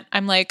croissant,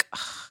 I'm like, ugh.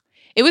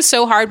 It was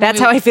so hard. That's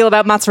how I feel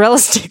about mozzarella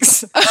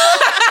sticks.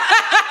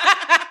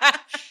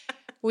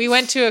 We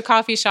went to a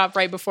coffee shop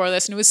right before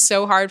this, and it was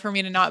so hard for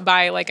me to not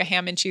buy like a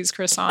ham and cheese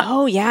croissant.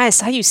 Oh, yeah. I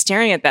saw you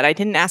staring at that. I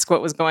didn't ask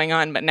what was going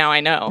on, but now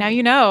I know. Now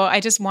you know. I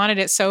just wanted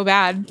it so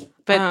bad.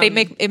 But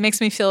it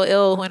makes me feel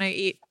ill when I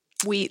eat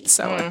wheat,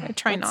 so I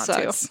try not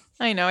to.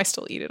 I know. I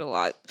still eat it a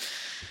lot.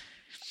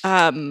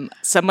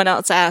 Someone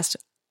else asked,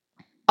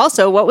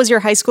 also, what was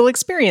your high school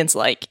experience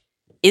like?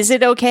 Is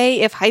it okay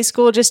if high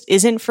school just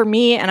isn't for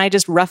me and I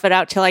just rough it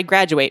out till I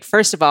graduate?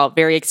 First of all,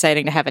 very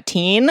exciting to have a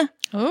teen.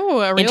 Oh,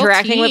 a real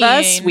interacting teen. with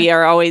us. We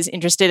are always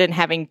interested in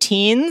having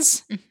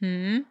teens.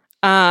 Mm-hmm.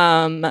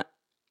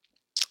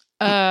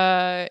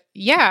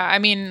 Yeah. I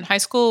mean, high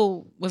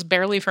school was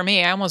barely for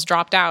me. I almost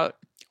dropped out.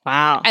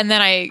 Wow. And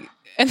then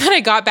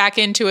I got back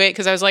into it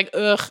because I was like,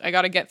 ugh, I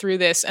got to get through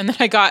this. And then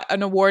I got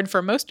an award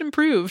for most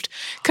improved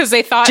because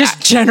they thought just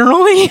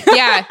generally.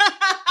 Yeah,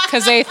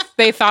 because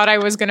they thought I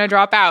was going to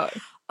drop out.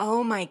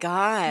 Oh my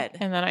God.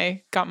 And then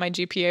I got my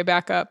GPA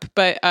back up.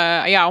 But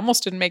yeah,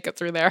 almost didn't make it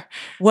through there.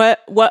 What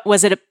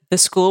was it, the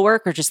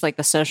schoolwork or just like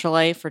the social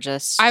life or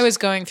just? I was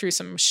going through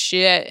some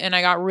shit and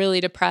I got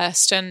really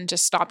depressed and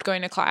just stopped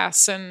going to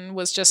class and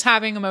was just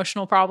having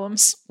emotional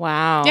problems.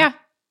 Wow. Yeah.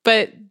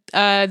 But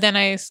then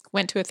I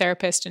went to a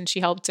therapist and she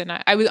helped. And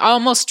I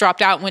almost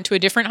dropped out and went to a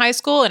different high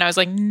school. And I was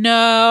like,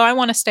 no, I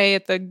want to stay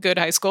at the good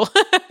high school.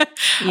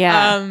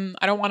 Yeah.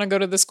 I don't want to go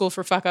to the school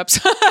for fuck ups.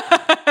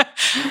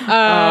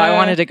 I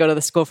wanted to go to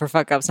the school for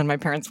fuck ups and my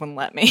parents wouldn't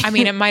let me. I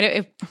mean,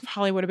 it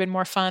probably would have been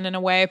more fun in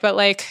a way, but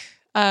like,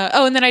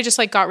 and then I just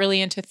like got really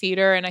into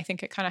theater and I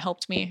think it kind of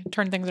helped me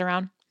turn things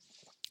around.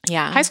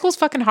 Yeah. High school's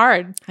fucking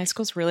hard. High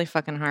school's really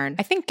fucking hard.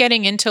 I think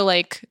getting into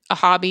like a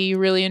hobby you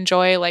really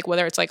enjoy, like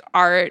whether it's like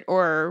art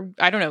or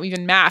I don't know,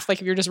 even math, like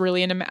if you're just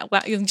really into math,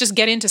 just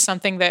get into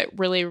something that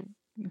really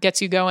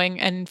gets you going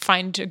and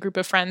find a group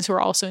of friends who are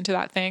also into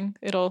that thing.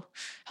 It'll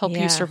help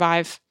you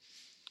survive.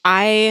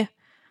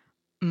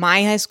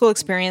 My high school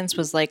experience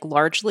was like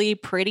largely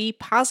pretty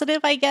positive,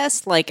 I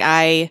guess. Like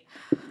I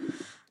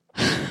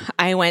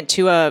went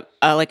to a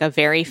like a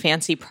very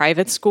fancy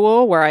private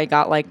school where I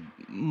got like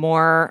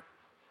more,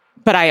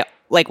 but I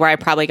like where I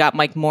probably got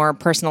like more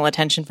personal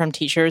attention from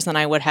teachers than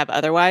I would have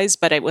otherwise.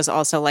 But it was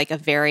also like a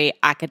very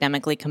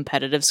academically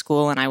competitive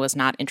school, and I was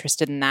not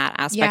interested in that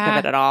aspect of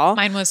it at all.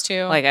 Mine was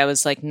too. Like I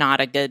was like not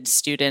a good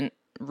student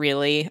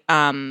really.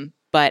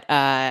 But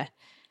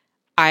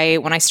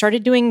when I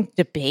started doing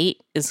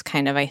debate is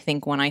kind of, I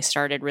think, when I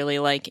started really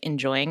like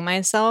enjoying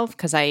myself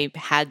because I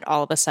had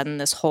all of a sudden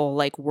this whole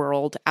like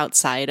world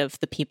outside of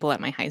the people at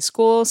my high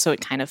school. So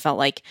it kind of felt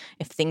like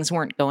if things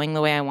weren't going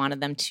the way I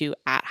wanted them to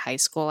at high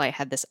school, I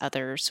had this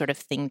other sort of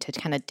thing to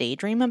kind of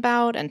daydream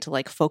about and to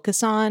like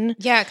focus on.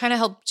 Yeah, it kind of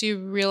helped you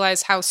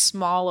realize how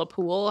small a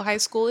pool high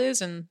school is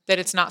and that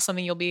it's not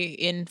something you'll be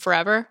in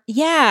forever.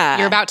 Yeah.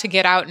 You're about to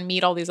get out and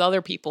meet all these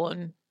other people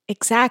and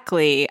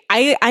exactly.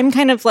 I'm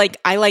kind of like,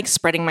 I like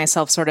spreading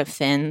myself sort of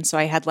thin. So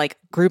I had like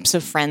groups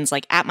of friends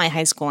like at my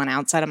high school and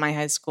outside of my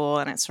high school.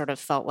 And it sort of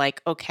felt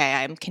like,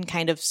 okay, I can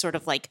kind of sort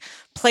of like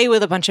play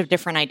with a bunch of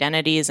different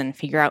identities and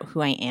figure out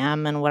who I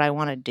am and what I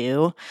want to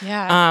do.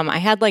 Yeah. I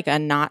had like a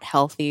not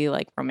healthy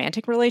like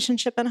romantic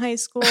relationship in high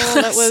school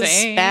that was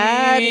Same.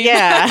 bad.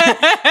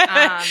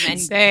 Yeah. And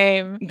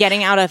Same.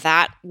 getting out of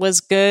that was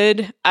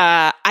good.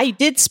 I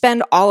did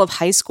spend all of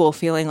high school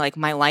feeling like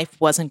my life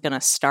wasn't going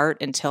to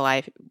start until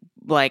I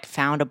like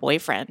found a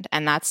boyfriend.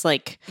 And that's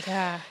like,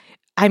 yeah.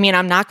 I mean,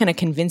 I'm not going to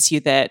convince you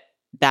that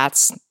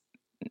that's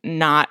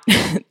not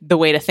the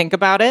way to think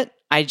about it.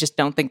 I just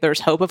don't think there's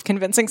hope of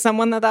convincing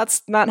someone that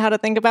that's not how to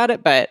think about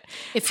it. But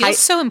it feels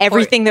so important.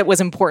 Everything that was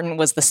important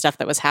was the stuff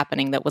that was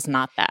happening that was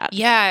not that.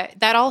 Yeah,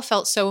 that all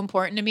felt so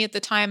important to me at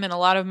the time. And a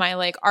lot of my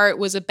like art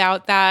was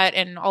about that.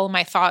 And all of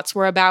my thoughts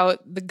were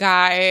about the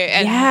guy.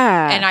 And,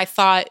 and I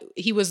thought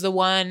he was the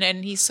one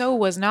and he so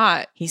was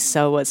not. He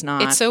so was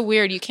not. It's so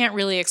weird. You can't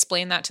really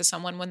explain that to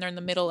someone when they're in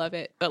the middle of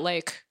it. But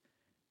like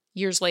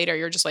years later,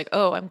 you're just like,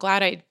 oh, I'm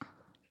glad I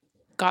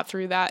got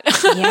through that.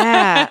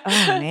 Yeah.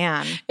 Oh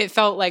man. It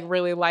felt like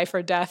really life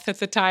or death at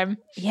the time.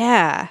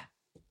 Yeah.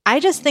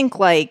 I just think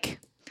like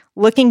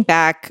looking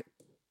back,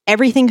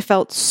 everything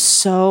felt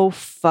so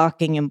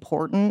fucking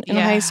important in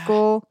high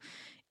school.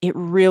 It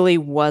really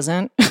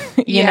wasn't,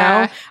 you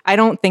know? I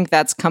don't think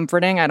that's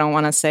comforting. I don't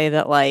want to say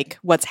that like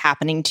what's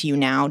happening to you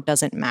now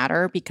doesn't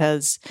matter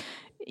because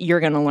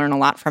you're going to learn a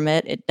lot from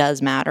it. It does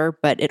matter,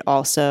 but it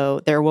also,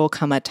 there will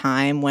come a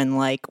time when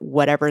like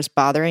whatever's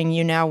bothering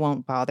you now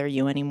won't bother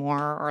you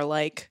anymore or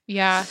like.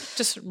 Yeah.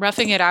 Just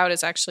roughing it out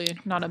is actually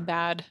not a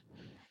bad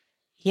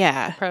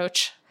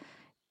approach.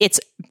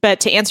 But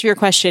to answer your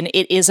question,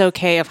 it is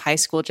okay if high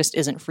school just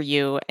isn't for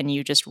you and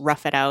you just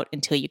rough it out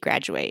until you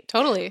graduate.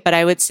 Totally. But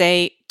I would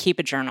say keep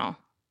a journal.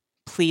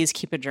 Please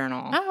keep a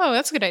journal. Oh,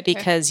 that's a good idea.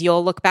 Because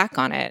you'll look back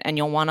on it and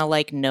you'll want to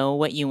like know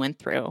what you went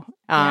through.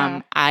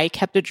 I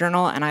kept a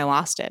journal and I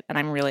lost it, and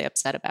I'm really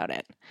upset about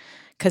it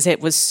because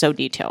it was so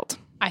detailed.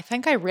 I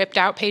think I ripped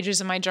out pages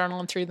in my journal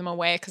and threw them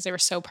away because they were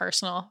so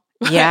personal.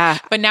 Yeah.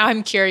 But now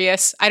I'm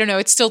curious. I don't know.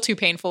 It's still too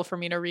painful for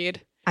me to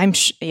read.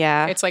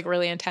 Yeah. It's like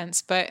really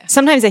intense, but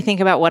sometimes I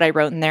think about what I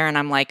wrote in there and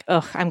I'm like,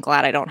 oh, I'm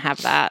glad I don't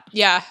have that.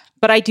 Yeah.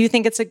 But I do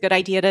think it's a good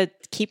idea to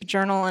keep a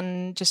journal,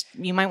 and just,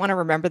 you might want to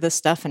remember this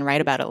stuff and write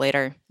about it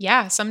later.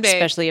 Yeah, someday.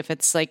 Especially if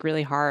it's like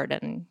really hard.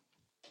 And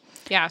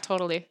yeah,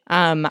 totally.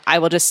 I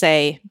will just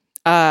say,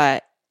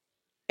 high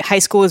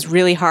school is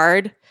really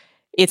hard.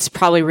 It's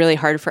probably really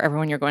hard for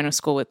everyone you're going to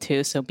school with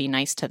too. So be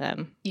nice to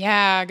them.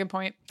 Yeah, good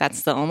point.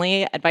 That's the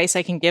only advice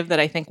I can give that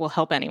I think will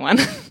help anyone.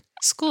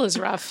 School is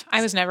rough.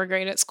 I was never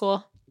great at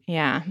school.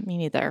 Yeah, me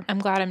neither. I'm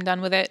glad I'm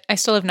done with it. I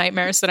still have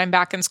nightmares that I'm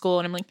back in school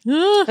and I'm like,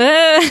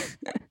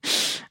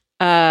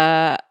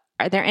 are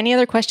there any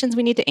other questions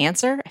we need to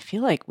answer? I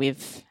feel like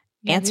we've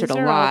answered a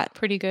lot.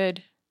 Pretty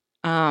good.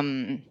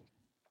 Someone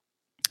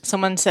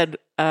said,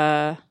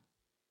 well,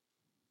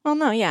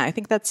 no, yeah, I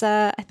think that's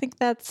I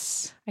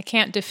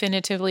can't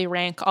definitively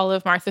rank all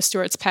of Martha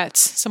Stewart's pets.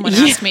 Someone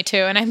asked me to,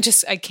 and I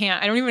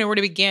can't. I don't even know where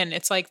to begin.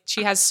 It's like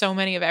she has so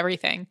many of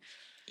everything.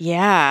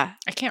 Yeah.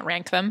 I can't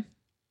rank them.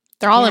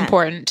 They're all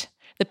important.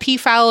 The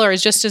peafowl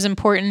is just as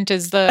important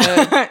as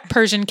the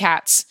Persian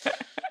cats.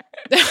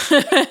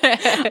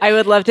 I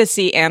would love to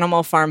see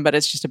Animal Farm, but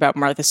it's just about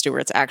Martha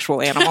Stewart's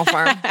actual Animal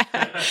Farm.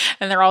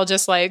 And they're all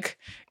just like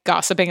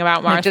gossiping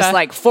about Martha. Just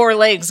like 4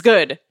 legs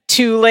good,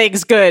 2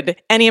 legs good,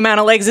 any amount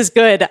of legs is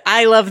good.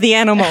 I love the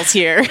animals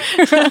here.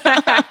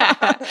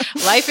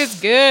 Life is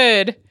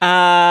good.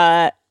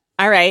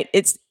 All right.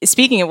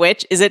 Speaking of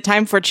which, is it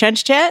time for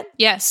Chunch Chat?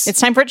 Yes.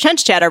 It's time for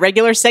Chunch Chat, a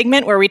regular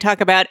segment where we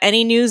talk about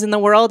any news in the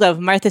world of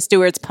Martha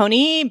Stewart's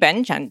pony,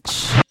 Ben Chunch.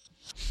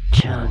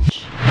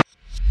 Chunch.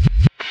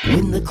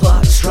 When the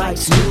clock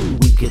strikes noon,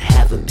 we could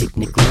have a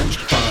picnic lunch,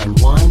 fine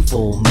wine,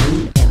 full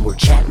moon, and we're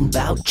chatting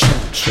about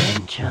Chunch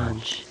and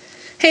Chunch.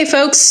 Hey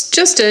folks,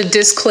 just a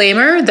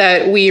disclaimer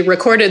that we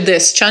recorded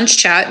this Chunch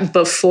Chat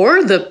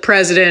before the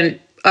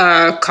president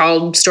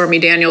called Stormy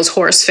Daniels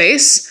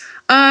horseface.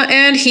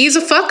 And he's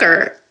a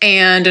fucker,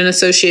 and an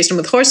association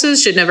with horses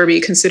should never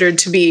be considered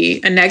to be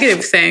a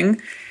negative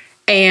thing.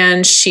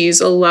 And she's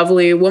a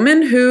lovely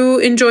woman who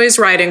enjoys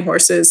riding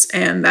horses,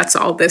 and that's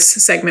all this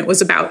segment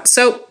was about.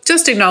 So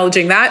just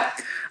acknowledging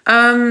that.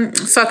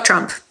 Fuck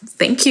Trump.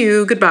 Thank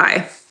you.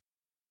 Goodbye.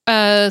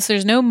 So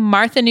there's no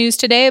Martha news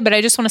today, but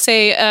I just want to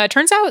say,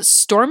 turns out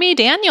Stormy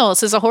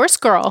Daniels is a horse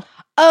girl.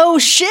 Oh,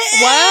 shit.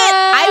 What?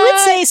 I would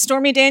say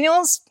Stormy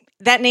Daniels,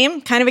 that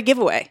name, kind of a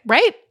giveaway.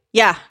 Right?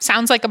 Yeah.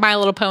 Sounds like a My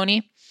Little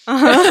Pony.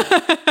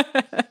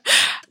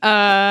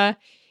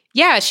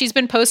 Yeah, she's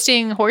been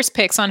posting horse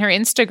pics on her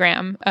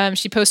Instagram.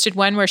 She posted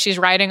one where she's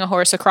riding a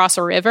horse across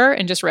a river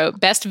and just wrote,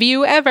 "Best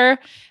view ever."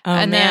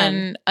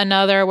 Then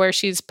another where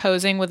she's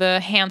posing with a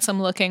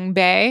handsome looking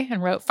bay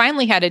and wrote,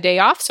 "Finally had a day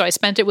off, so I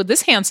spent it with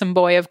this handsome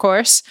boy, of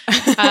course."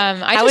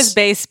 How is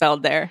bay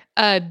spelled there?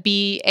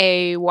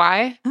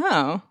 B-A-Y.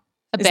 Oh.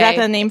 Is that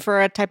the name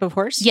for a type of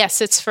horse?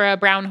 Yes, it's for a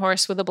brown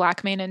horse with a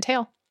black mane and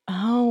tail.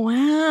 Oh,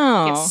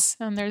 wow. Yes,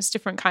 and there's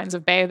different kinds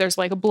of bay. There's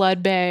like a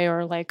blood bay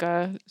or like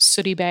a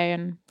sooty bay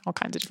and all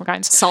kinds of different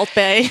kinds. Salt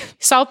bay.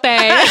 Salt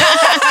bay.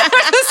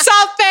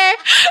 Salt bay.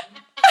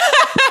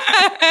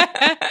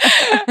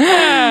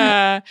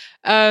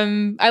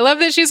 I love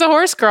that she's a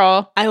horse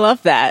girl. I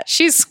love that.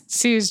 She just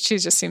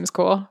seems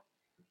cool.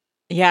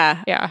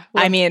 Yeah. Yeah.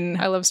 I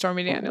mean, I love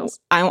Stormy Daniels.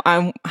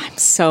 I'm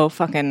so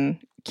fucking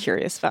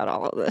curious about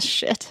all of this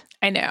shit.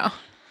 I know.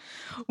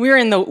 We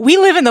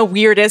live in the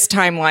weirdest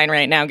timeline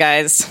right now,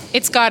 guys.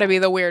 It's got to be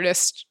the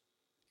weirdest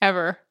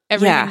ever.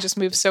 Everything just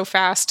moves so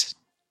fast.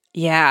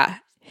 Yeah.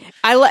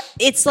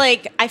 It's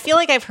like, I feel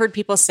like I've heard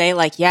people say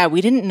like, yeah,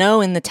 we didn't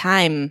know in the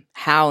time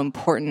how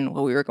important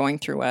what we were going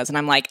through was. And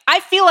I'm like,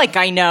 I feel like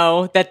I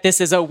know that this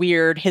is a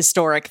weird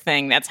historic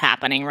thing that's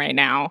happening right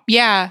now.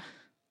 Yeah.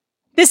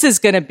 This is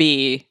going to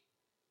be,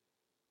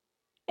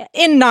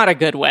 in not a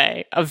good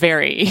way, a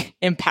very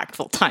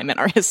impactful time in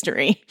our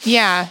history.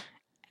 Yeah.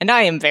 And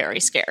I am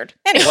very scared.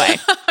 Anyway.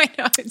 I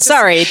know.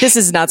 Sorry, this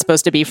is not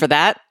supposed to be for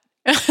that.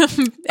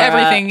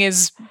 Everything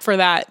is for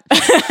that.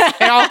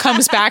 It all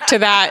comes back to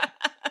that.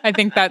 I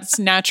think that's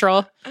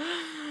natural.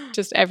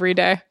 Just every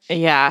day.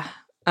 Yeah.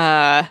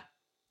 Does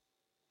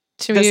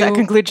that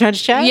conclude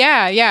Chunch Chat?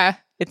 Yeah, yeah.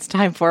 It's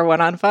time for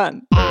One on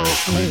Fun.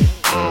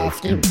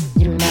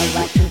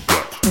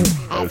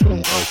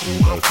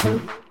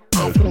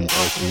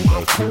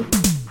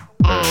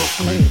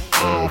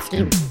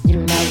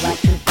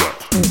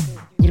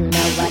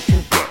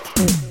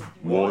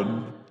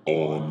 One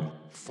on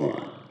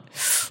Fun.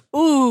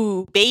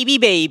 Ooh,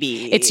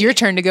 baby. It's your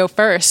turn to go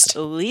first.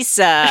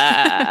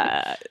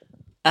 Lisa.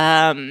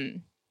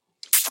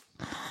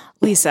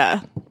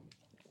 Lisa.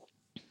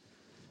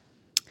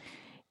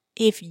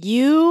 if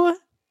you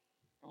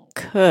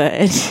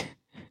could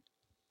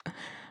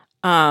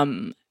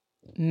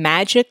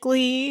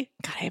magically,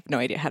 God, I have no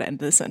idea how to end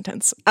this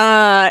sentence.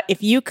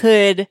 If you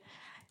could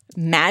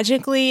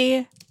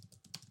magically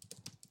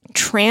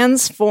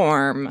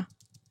transform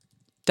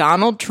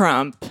Donald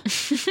Trump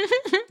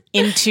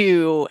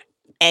into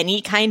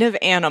any kind of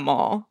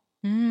animal,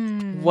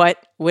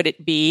 what would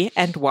it be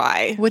and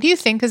why? What do you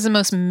think is the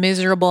most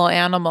miserable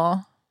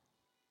animal?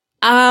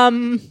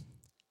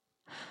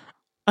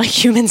 A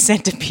human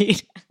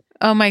centipede.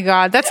 Oh my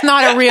God, that's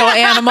not a real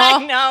animal.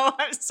 I know.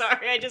 I'm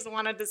sorry. I just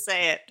wanted to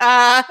say it.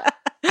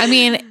 I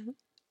mean,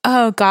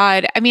 oh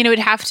God. I mean, it would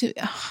have to.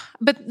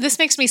 But this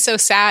makes me so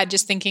sad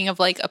just thinking of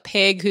like a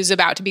pig who's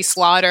about to be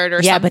slaughtered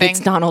or yeah, something. but it's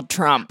Donald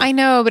Trump. I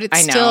know, but it's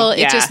still,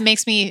 yeah. it just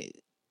makes me,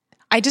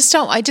 I just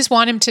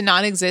want him to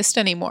not exist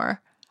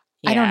anymore.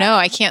 I don't know.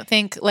 I can't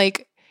think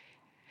like,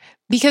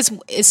 because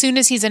as soon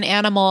as he's an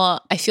animal,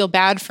 I feel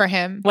bad for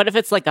him. What if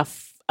it's like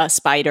a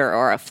spider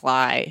or a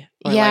fly?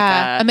 Or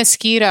Yeah, like a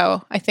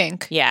mosquito, I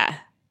think. Yeah.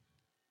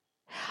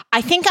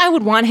 I think I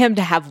would want him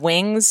to have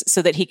wings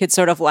so that he could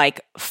sort of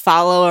like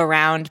follow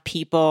around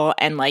people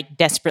and like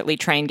desperately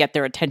try and get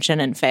their attention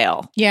and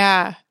fail.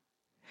 Yeah.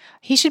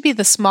 He should be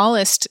the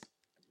smallest,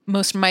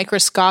 most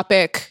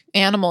microscopic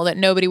animal that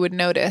nobody would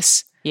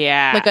notice.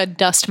 Yeah. Like a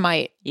dust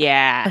mite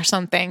Yeah. or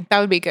something. That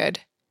would be good.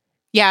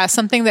 Yeah,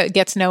 something that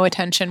gets no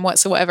attention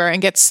whatsoever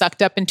and gets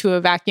sucked up into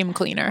a vacuum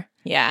cleaner.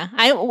 Yeah.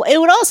 It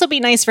would also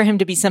be nice for him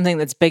to be something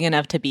that's big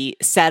enough to be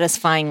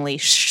satisfyingly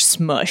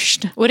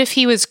smushed. What if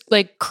he was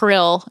like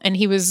krill and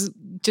he was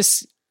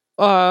just,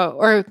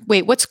 or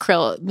wait, what's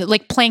krill?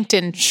 Like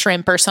plankton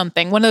shrimp or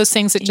something. One of those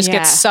things that just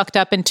gets sucked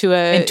up into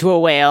a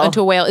whale.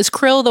 Into a whale. Is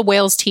krill the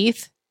whale's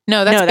teeth?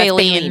 No, that's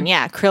baleen.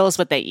 Yeah, krill is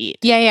what they eat.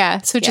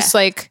 Yeah. So just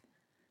like,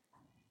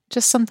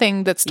 just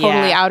something that's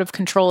totally out of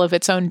control of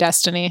its own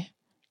destiny.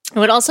 It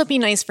would also be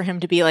nice for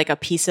him to be like a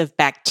piece of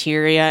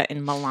bacteria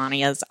in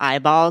Melania's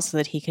eyeball so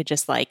that he could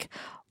just like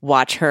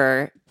watch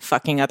her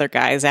fucking other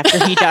guys after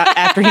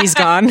after he's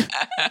gone.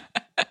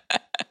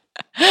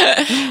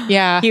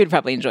 Yeah. He would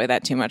probably enjoy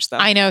that too much though.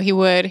 I know he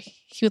would.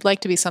 He would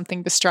like to be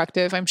something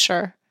destructive, I'm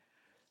sure.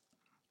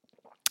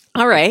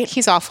 All right.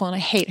 He's awful and I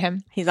hate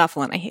him. He's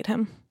awful and I hate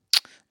him.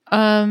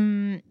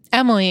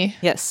 Emily.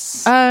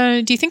 Yes.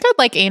 Do you think I'd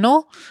like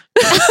anal?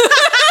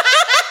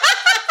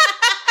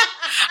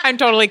 I'm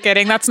totally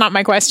kidding. That's not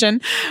my question.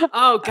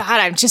 Oh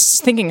God, I'm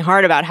just thinking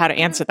hard about how to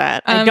answer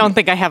that. I don't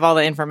think I have all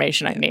the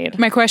information I need.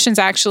 My question's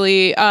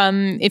actually,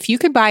 if you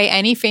could buy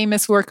any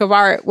famous work of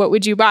art, what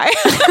would you buy?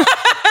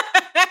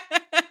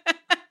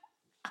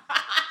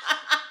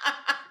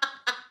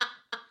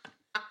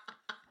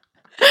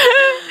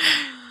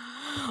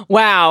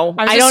 Wow.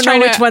 I don't know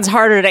which one's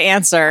harder to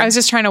answer. I was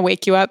just trying to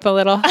wake you up a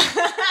little.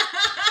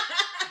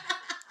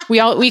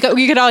 We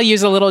could all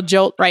use a little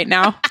jolt right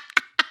now.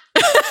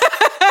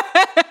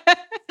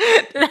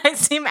 Did I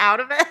seem out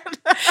of it?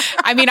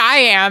 I mean, I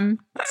am.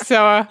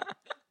 So,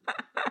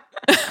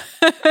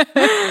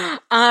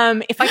 if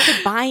I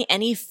could buy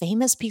any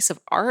famous piece of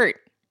art,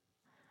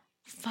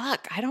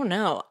 fuck, I don't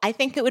know. I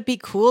think it would be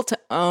cool to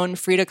own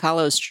Frida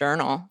Kahlo's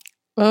journal.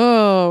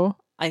 Oh,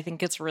 I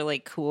think it's really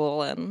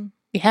cool and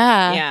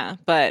yeah,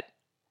 but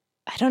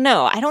I don't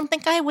know. I don't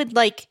think I would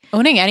like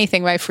owning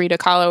anything by Frida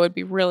Kahlo would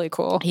be really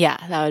cool. Yeah,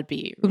 that would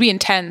be. It would be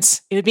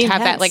intense. It would be to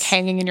intense. have that like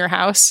hanging in your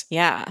house.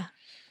 Yeah.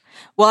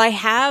 Well, I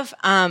have,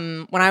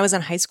 when I was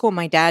in high school,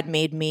 my dad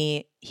made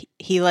me,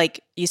 he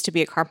like used to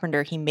be a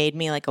carpenter. He made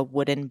me like a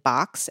wooden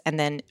box. And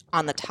then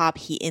on the top,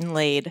 he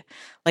inlaid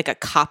like a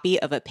copy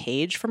of a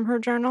page from her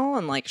journal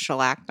and like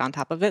shellacked on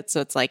top of it. So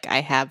it's like,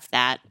 I have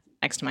that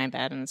next to my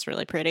bed and it's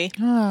really pretty.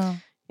 Oh,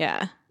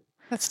 Yeah.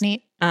 that's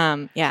neat.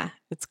 Yeah,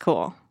 it's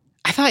cool.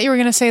 I thought you were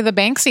going to say the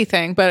Banksy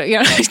thing, but you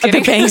know, just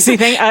kidding. The Banksy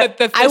thing.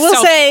 I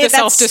will say the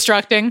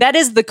self-destructing. That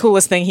is the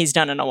coolest thing he's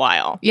done in a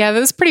while. Yeah, that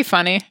was pretty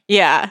funny.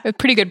 Yeah. A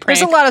pretty good prank.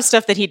 There's a lot of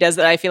stuff that he does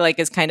that I feel like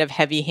is kind of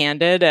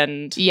heavy-handed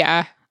and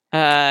Yeah.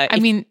 I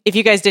mean, if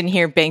you guys didn't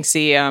hear,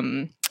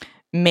 Banksy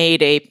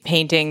made a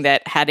painting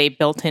that had a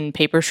built-in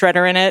paper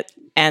shredder in it,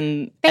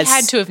 and they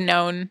had to have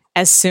known.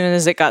 As soon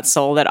as it got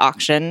sold at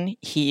auction,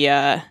 he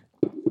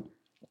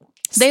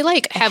they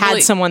like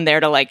had someone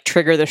there to like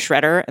trigger the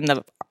shredder, and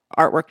the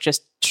artwork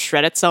just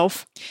shred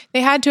itself. They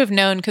had to have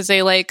known because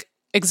they like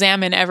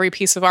examine every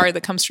piece of art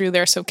that comes through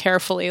there so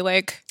carefully.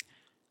 Like,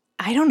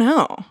 I don't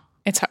know.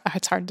 It's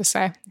hard to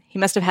say. He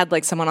must have had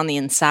like someone on the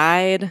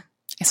inside.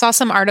 I saw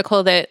some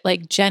article that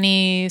like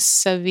Jenny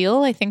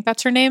Saville, I think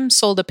that's her name,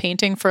 sold a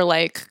painting for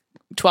like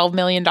 $12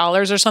 million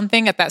or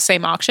something at that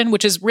same auction,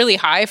 which is really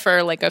high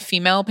for like a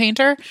female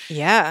painter.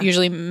 Yeah.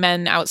 Usually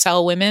men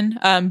outsell women.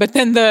 But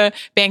then the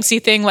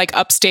Banksy thing like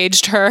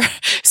upstaged her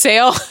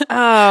sale.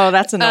 Oh,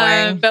 that's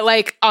annoying. But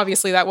like,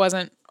 obviously that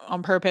wasn't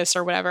on purpose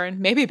or whatever. And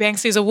maybe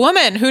Banksy's a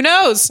woman. Who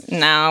knows?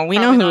 No, we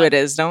know who it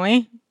is, don't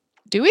we?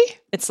 Do we?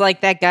 It's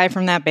like that guy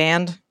from that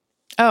band.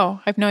 Oh,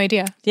 I have no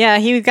idea. Yeah,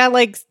 he got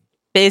like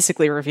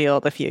basically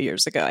revealed a few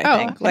years ago, I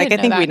think. I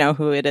think that. we know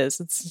who it is.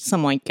 It's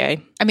some white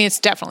guy. I mean, it's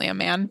definitely a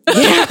man.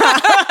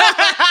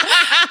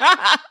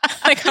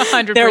 Like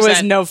 100%. There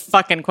was no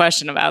fucking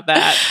question about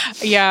that.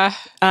 Yeah.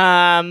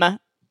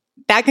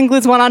 That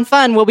concludes One on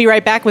Fun. We'll be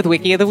right back with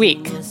Wiki of the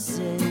Week.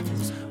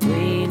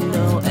 We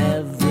know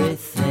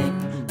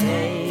everything,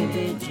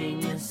 baby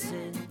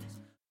geniuses.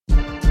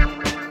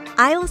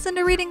 I listen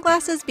to Reading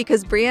Glasses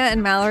because Bria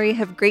and Mallory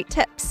have great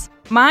tips.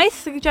 My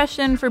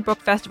suggestion for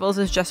book festivals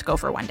is just go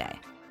for one day.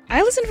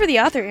 I listen for the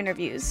author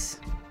interviews.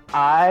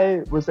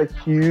 I was a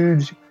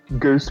huge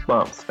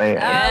Goosebumps fan.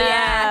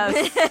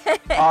 Yes.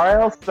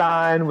 R.L.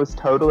 Stein was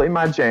totally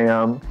my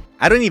jam.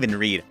 I don't even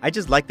read. I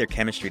just like their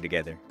chemistry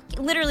together.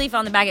 Literally, if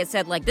on the back it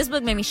said, like, this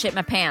book made me shit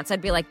my pants, I'd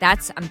be like,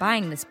 I'm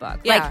buying this book.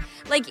 Yeah.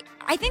 Like,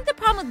 I think the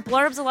problem with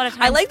blurbs a lot of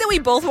times... I like that we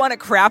both want to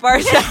crap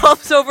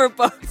ourselves over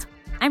books.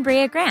 I'm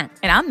Bria Grant.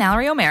 And I'm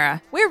Mallory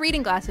O'Mara. We're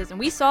Reading Glasses, and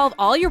we solve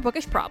all your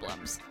bookish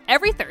problems.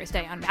 Every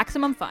Thursday on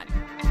Maximum Fun.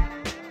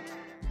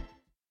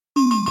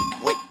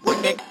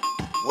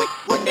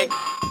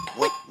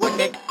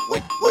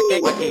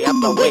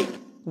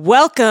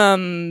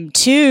 Welcome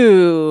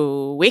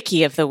to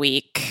Wiki of the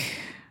Week.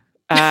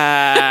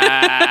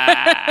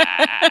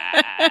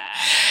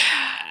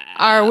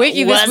 Our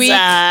wiki this What's week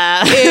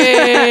up?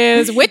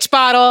 is Witch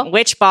Bottle.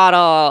 Witch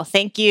Bottle.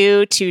 Thank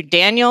you to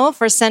Daniel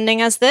for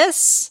sending us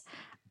this.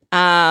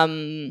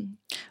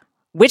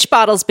 Witch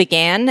bottles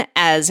began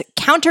as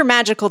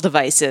counter-magical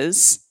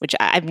devices, which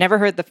I've never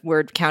heard the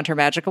word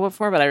counter-magical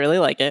before, but I really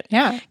like it.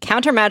 Yeah.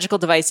 Counter-magical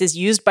devices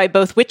used by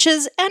both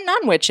witches and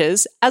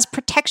non-witches as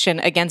protection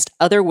against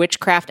other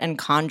witchcraft and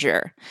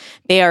conjure.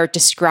 They are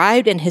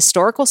described in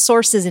historical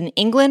sources in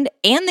England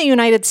and the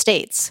United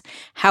States.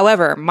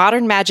 However,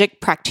 modern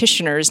magic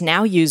practitioners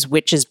now use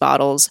witches'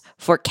 bottles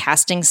for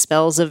casting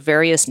spells of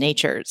various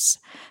natures.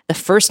 The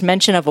first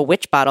mention of a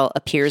witch bottle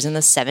appears in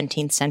the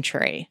 17th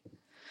century.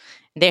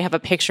 They have a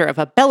picture of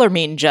a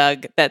Bellarmine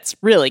jug that's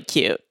really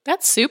cute.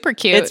 That's super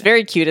cute. It's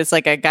very cute. It's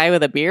like a guy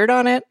with a beard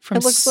on it, From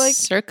it looks like.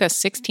 circa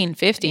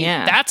 1650.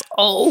 Yeah. That's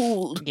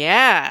old.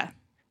 Yeah.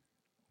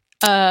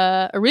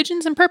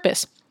 Origins and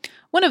purpose.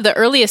 One of the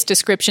earliest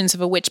descriptions of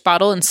a witch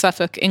bottle in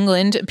Suffolk,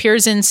 England,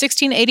 appears in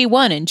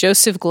 1681 in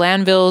Joseph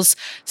Glanville's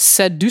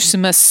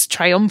Saducimus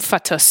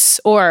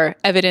Triumphatus, or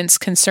Evidence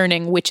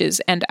Concerning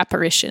Witches and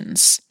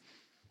Apparitions.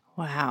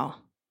 Wow.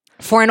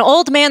 For an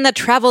old man that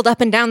traveled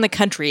up and down the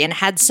country and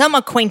had some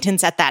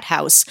acquaintance at that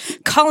house,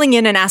 calling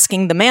in and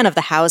asking the man of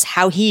the house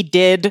how he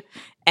did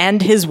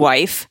and his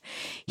wife,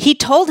 he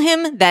told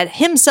him that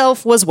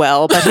himself was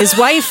well, but his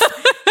wife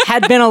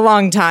had been a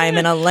long time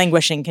in a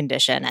languishing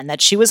condition, and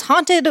that she was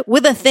haunted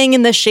with a thing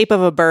in the shape of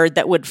a bird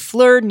that would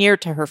fleur near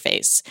to her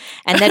face,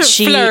 and that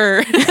she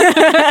Fleur.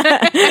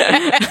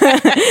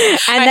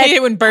 I hate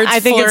it when birds I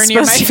think fleur it's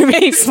near my supposed to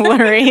be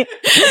flurry,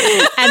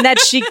 and that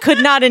she could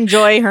not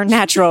enjoy her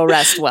natural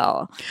rest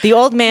well. The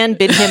old man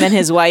bid him and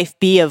his wife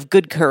be of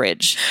good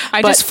courage.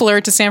 I just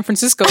flirted to San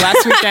Francisco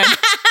last weekend.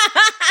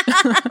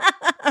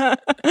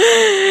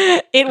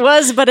 It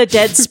was but a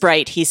dead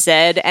sprite, he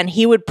said, and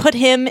he would put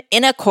him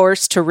in a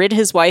course to rid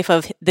his wife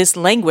of this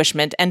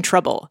languishment and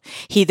trouble.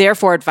 He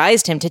therefore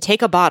advised him to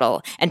take a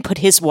bottle and put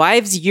his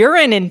wife's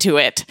urine into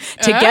it,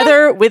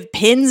 together with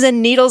pins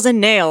and needles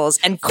and nails,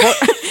 and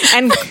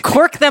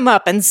cork them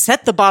up and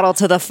set the bottle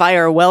to the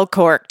fire well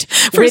corked.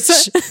 For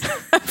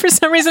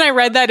some reason, I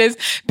read that as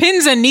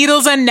pins and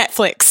needles and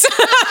Netflix.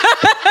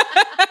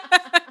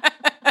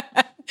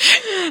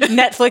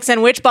 Netflix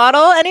and witch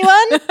bottle,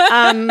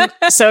 anyone?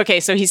 So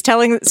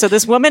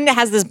this woman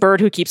has this bird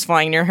who keeps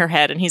flying near her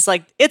head, and he's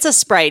like, it's a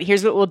sprite.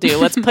 Here's what we'll do.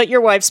 Let's put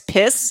your wife's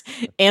piss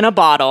in a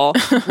bottle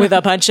with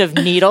a bunch of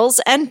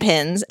needles and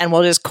pins, and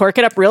we'll just cork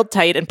it up real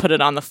tight and put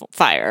it on the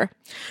fire.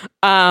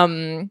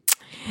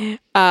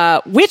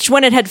 Which,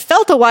 when it had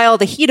felt a while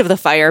the heat of the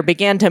fire,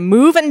 began to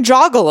move and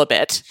joggle a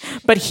bit.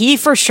 But he,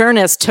 for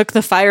sureness, took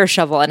the fire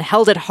shovel and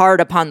held it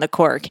hard upon the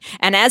cork.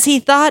 And as he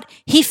thought,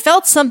 he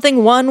felt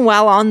something one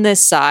while on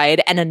this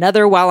side and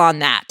another while on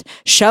that.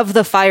 Shoved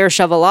the fire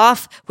shovel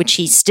off, which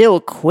he still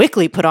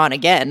quickly put on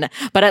again.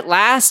 But at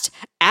last,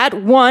 at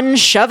one,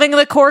 shoving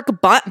the cork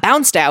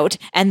bounced out,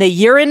 and the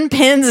urine,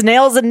 pins,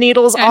 nails, and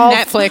needles And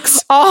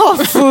Netflix. all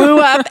flew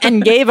up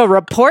and gave a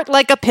report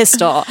like a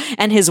pistol.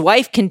 And his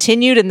wife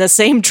continued in the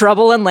same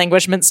trouble and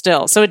languishment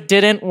still. So it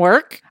didn't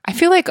work. I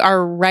feel like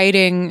our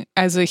writing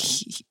as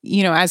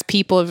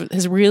people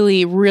has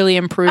really, really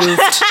improved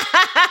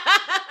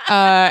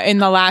in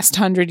the last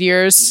 100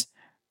 years.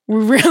 We're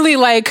really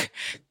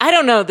I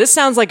don't know. This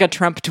sounds like a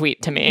Trump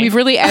tweet to me. we've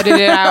really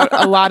edited out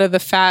a lot of the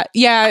fat.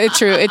 Yeah, it's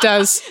true. It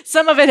does.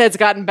 Some of it has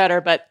gotten better,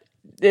 but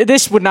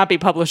this would not be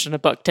published in a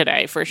book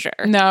today for sure.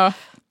 No.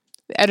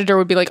 The editor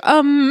would be like,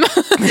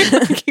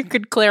 you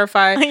could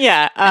clarify.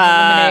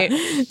 Yeah.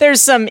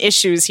 There's some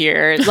issues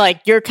here.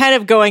 Like, you're kind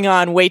of going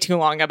on way too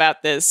long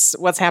about this.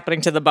 What's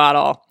happening to the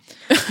bottle?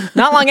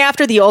 Not long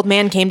after, the old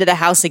man came to the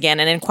house again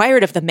and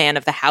inquired of the man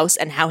of the house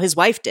and how his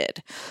wife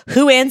did.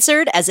 Who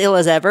answered, as ill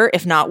as ever,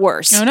 if not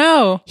worse. Oh,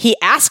 no. He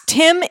asked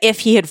him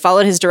if he had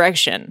followed his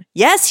direction.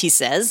 Yes, he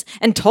says,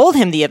 and told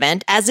him the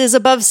event as is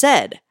above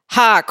said.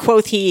 Ha,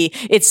 quoth he,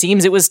 it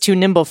seems it was too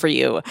nimble for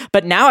you.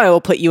 But now I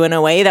will put you in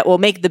a way that will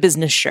make the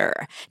business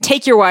sure.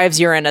 Take your wives'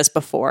 urine as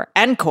before,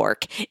 and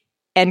cork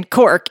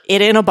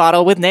it in a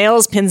bottle with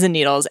nails, pins, and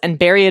needles, and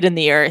bury it in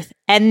the earth,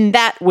 and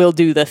that will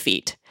do the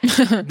feat.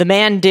 The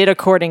man did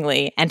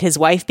accordingly, and his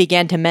wife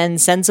began to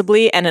mend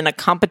sensibly, and in a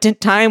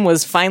competent time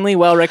was finally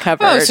well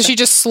recovered. Oh, so she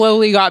just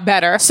slowly got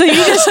better. So you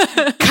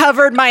just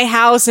covered my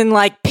house in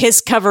like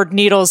piss-covered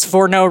needles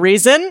for no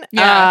reason?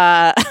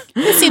 Yeah.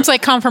 It seems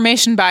like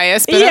confirmation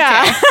bias, but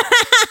okay.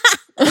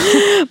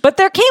 But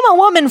there came a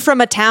woman from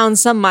a town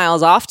some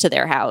miles off to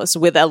their house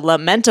with a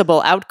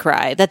lamentable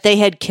outcry that they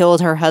had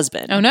killed her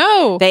husband. Oh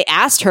no. They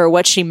asked her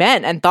what she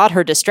meant and thought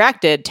her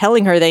distracted,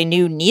 telling her they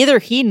knew neither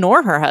her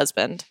nor her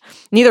husband.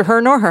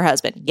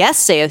 Yes,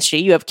 saith she,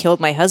 you have killed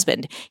my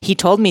husband. He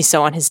told me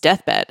so on his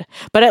deathbed.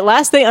 But at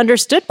last they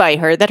understood by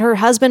her that her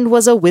husband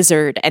was a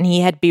wizard, and he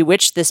had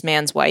bewitched this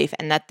man's wife,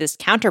 and that this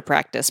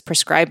counter-practice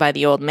prescribed by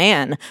the old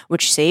man,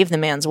 which saved the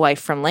man's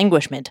wife from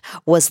languishment,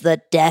 was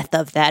the death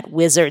of that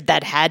wizard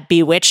that had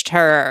bewitched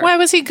her. Why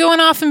was he going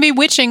off and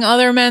bewitching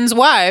other men's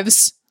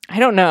wives? I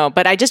don't know,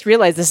 but I just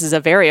realized this is a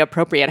very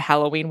appropriate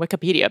Halloween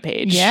Wikipedia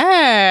page.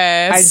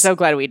 Yes. I'm so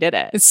glad we did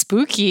it. It's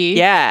spooky.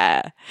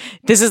 Yeah.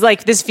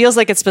 This feels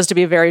like it's supposed to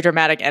be a very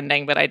dramatic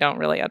ending, but I don't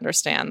really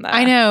understand that.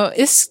 I know.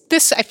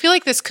 I feel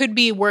like this could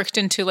be worked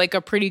into like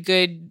a pretty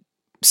good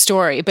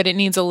story, but it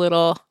needs a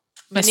little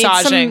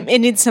massaging. It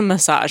needs some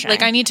massaging.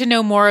 Like I need to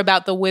know more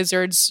about the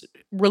wizard's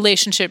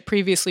relationship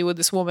previously with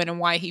this woman and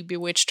why he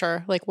bewitched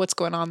her. Like what's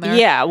going on there?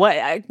 Yeah,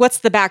 what's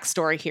the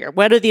backstory here?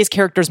 What are these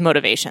characters'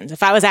 motivations?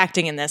 If I was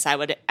acting in this, I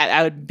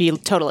would be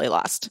totally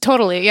lost.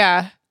 Totally,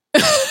 yeah.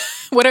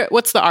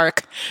 What's the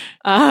arc?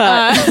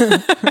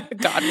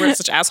 God, we're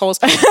such assholes.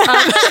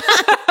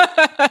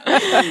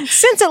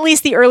 Since at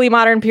least the early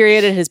modern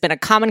period, it has been a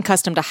common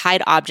custom to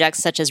hide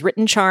objects such as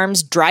written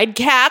charms, dried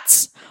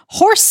cats,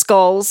 horse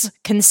skulls,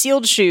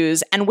 concealed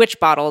shoes, and witch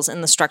bottles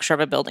in the structure of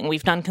a building.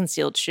 We've done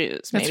concealed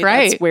shoes. Maybe that's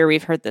right. That's where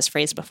we've heard this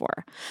phrase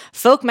before.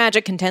 Folk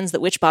magic contends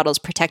that witch bottles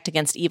protect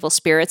against evil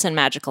spirits and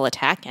magical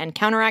attack and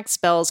counteract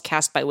spells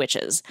cast by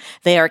witches.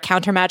 They are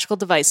counter-magical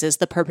devices,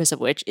 the purpose of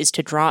which is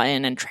to draw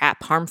in and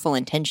trap harmful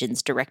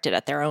intentions directed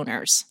at their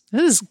owners.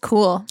 This is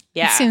cool.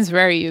 Yeah. This seems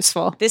very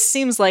useful. This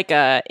seems like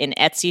an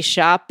Etsy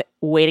shop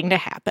waiting to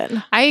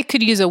happen. I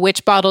could use a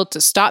witch bottle to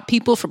stop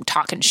people from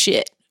talking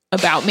shit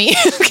about me.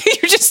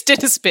 You just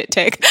did a spit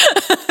take.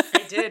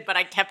 I did, but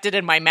I kept it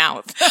in my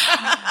mouth.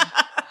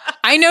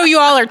 I know you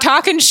all are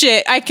talking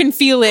shit. I can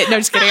feel it. No,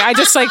 just kidding. I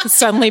just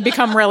suddenly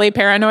become really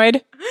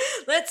paranoid.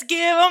 Let's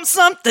give them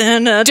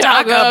something to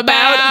talk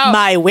about.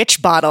 My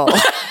witch bottle.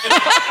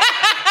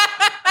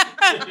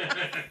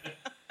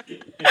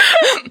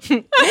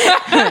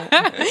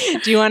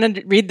 Do you want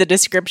to read the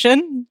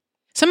description?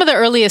 Some of the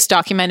earliest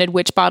documented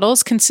witch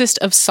bottles consist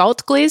of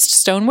salt-glazed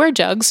stoneware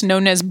jugs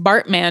known as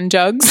Bartman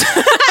jugs.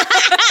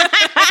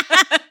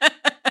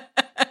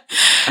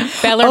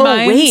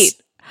 Bellarmines. Oh,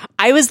 wait.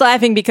 I was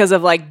laughing because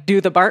of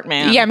do the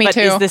Bartman. Yeah, me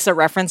too. Is this a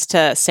reference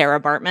to Sarah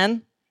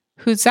Bartman?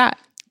 Who's that?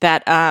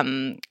 That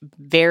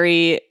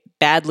very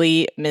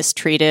badly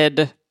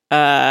mistreated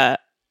African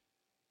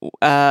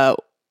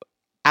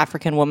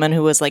woman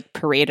who was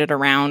paraded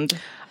around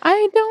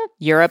I don't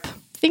Europe.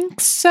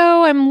 Think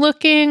so. I'm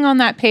looking on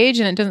that page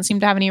and it doesn't seem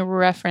to have any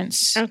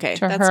reference to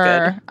that's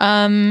her.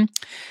 Good.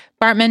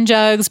 Bartman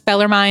jugs,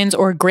 Bellarmines,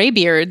 or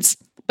Greybeards.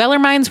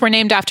 Bellarmines were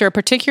named after a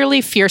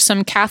particularly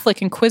fearsome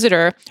Catholic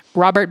inquisitor,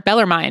 Robert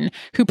Bellarmine,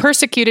 who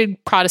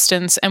persecuted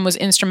Protestants and was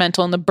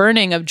instrumental in the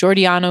burning of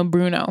Giordano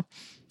Bruno.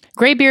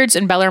 Greybeards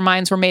and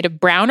Bellarmines were made of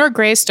brown or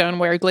gray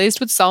stoneware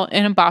glazed with salt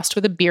and embossed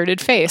with a bearded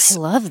face. I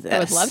love this. I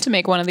would love to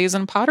make one of these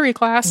in pottery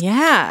class.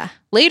 Yeah.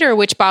 Later,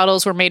 witch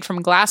bottles were made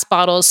from glass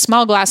bottles,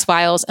 small glass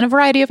vials, and a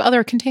variety of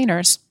other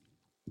containers.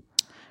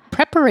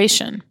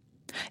 Preparation.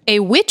 A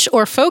witch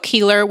or folk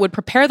healer would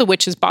prepare the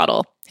witch's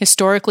bottle.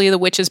 Historically, the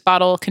witch's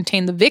bottle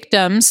contained the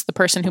victims, the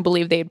person who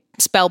believed they had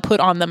spell put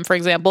on them, for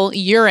example,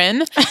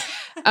 urine,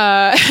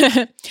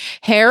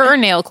 hair or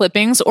nail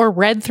clippings, or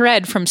red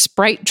thread from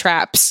sprite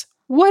traps.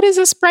 What is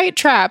a sprite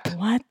trap?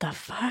 What the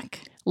fuck?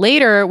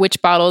 Later, witch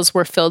bottles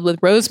were filled with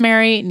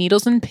rosemary,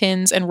 needles and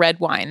pins, and red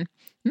wine.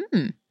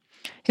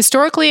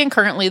 Historically and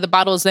currently, the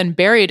bottle is then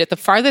buried at the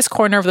farthest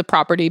corner of the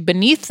property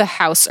beneath the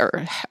house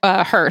or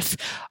hearth,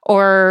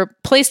 or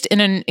placed in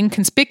an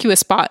inconspicuous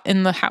spot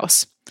in the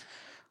house.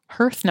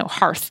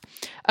 Hearth.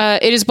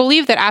 It is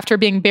believed that after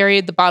being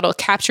buried, the bottle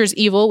captures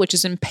evil, which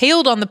is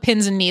impaled on the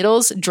pins and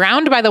needles,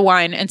 drowned by the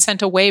wine, and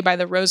sent away by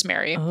the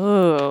rosemary.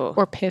 Oh.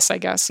 Or piss, I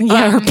guess.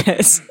 Yeah, or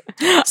piss.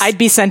 I'd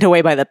be sent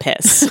away by the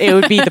piss. It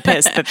would be the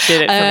piss that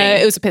did it for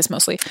me. It was a piss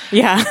mostly.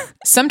 Yeah.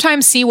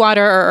 Sometimes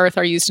seawater or earth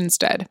are used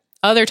instead.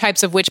 Other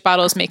types of witch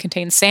bottles may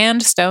contain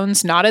sand,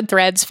 stones, knotted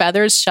threads,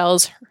 feathers,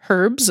 shells,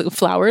 herbs,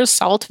 flowers,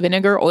 salt,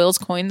 vinegar, oils,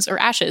 coins, or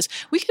ashes.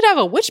 We could have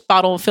a witch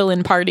bottle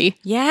fill-in party.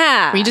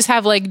 Yeah. Where you just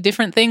have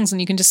different things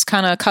and you can just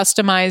kind of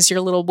customize your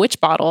little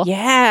witch bottle.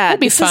 Yeah. That'd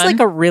be fun. This is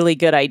a really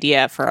good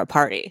idea for a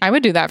party. I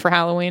would do that for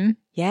Halloween.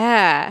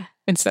 Yeah.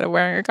 instead of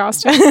wearing a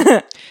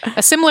costume.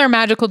 A similar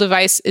magical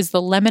device is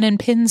the lemon and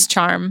pins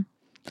charm.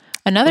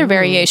 Another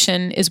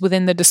variation is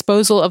within the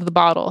disposal of the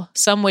bottle.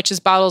 Some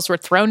witches' bottles were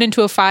thrown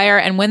into a fire,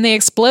 and when they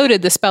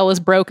exploded, the spell was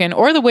broken,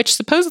 or the witch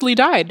supposedly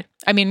died.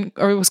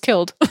 Or was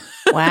killed.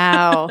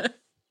 Wow.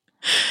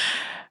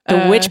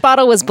 The witch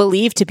bottle was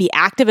believed to be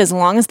active as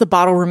long as the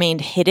bottle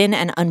remained hidden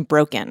and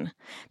unbroken.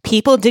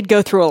 People did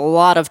go through a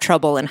lot of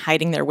trouble in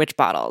hiding their witch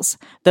bottles.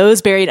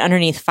 Those buried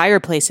underneath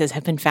fireplaces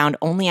have been found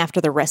only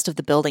after the rest of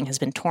the building has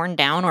been torn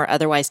down or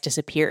otherwise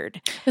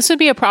disappeared. This would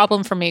be a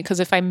problem for me because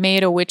if I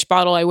made a witch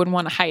bottle, I wouldn't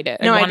want to hide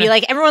it. I'd be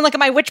like, everyone look at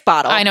my witch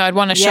bottle. I know. I'd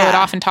want to show it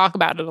off and talk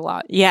about it a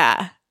lot.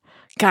 Yeah.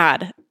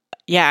 God.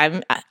 Yeah.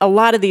 A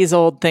lot of these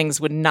old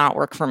things would not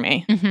work for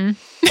me. Mm-hmm.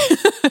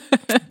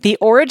 The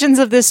origins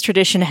of this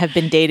tradition have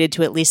been dated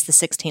to at least the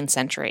 16th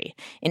century.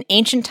 In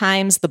ancient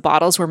times, the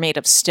bottles were made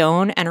of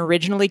stone and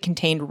originally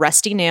contained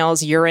rusty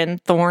nails, urine,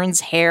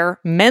 thorns, hair,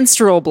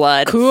 menstrual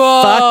blood.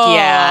 Cool. Fuck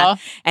yeah.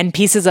 And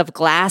pieces of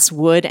glass,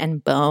 wood,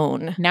 and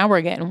bone. Now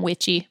we're getting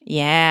witchy.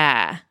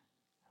 Yeah.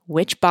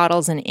 Witch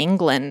bottles in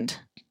England.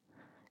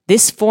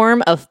 This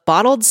form of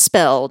bottled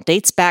spell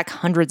dates back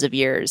hundreds of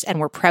years and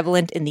were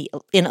prevalent in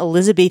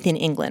Elizabethan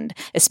England,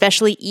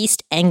 especially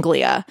East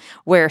Anglia,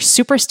 where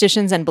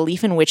superstitions and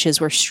belief in witches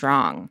were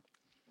strong.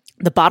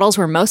 The bottles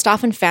were most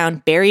often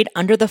found buried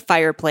under the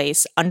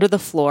fireplace, under the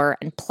floor,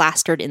 and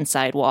plastered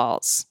inside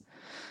walls.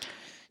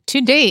 To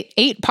date,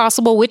 8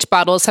 possible witch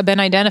bottles have been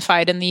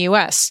identified in the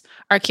U.S.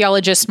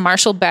 Archaeologist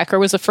Marshall Becker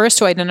was the first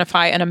to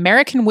identify an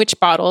American witch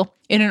bottle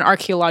in an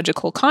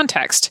archaeological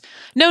context.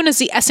 Known as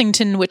the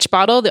Essington witch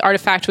bottle, the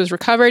artifact was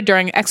recovered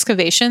during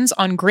excavations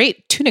on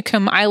Great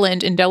Tunicum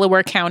Island in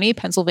Delaware County,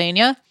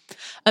 Pennsylvania.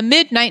 A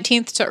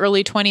mid-19th to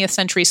early 20th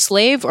century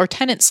slave or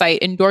tenant site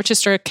in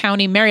Dorchester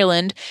County,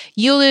 Maryland,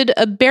 yielded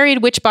a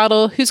buried witch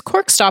bottle whose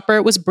cork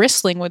stopper was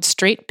bristling with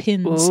straight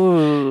pins.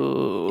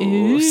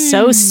 Ooh.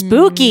 So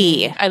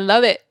spooky. I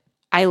love it.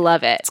 I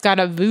love it. It's got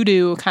a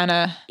voodoo kind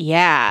of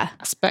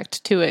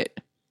aspect to it.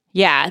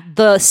 Yeah.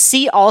 The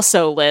see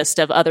also list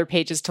of other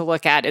pages to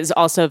look at is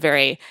also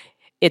very,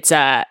 it's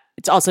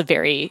also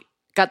very,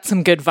 got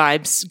some good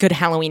vibes, good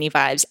Halloween-y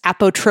vibes.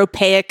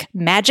 Apotropaic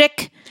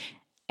magic.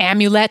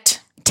 Amulet.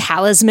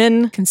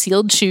 Talisman.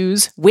 Concealed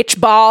shoes. Witch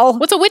ball.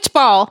 What's a witch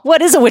ball?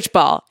 What is a witch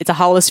ball? It's a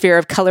hollow sphere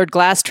of colored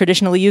glass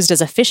traditionally used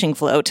as a fishing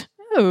float.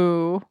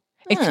 Ooh.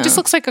 It just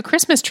looks like a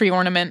Christmas tree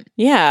ornament.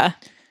 Yeah.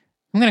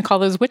 I'm going to call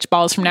those witch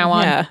balls from now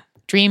on. Yeah.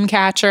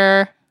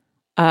 Dreamcatcher.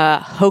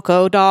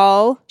 Hoko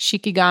doll.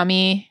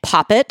 Shikigami.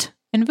 Poppet.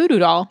 And voodoo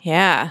doll.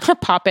 Yeah.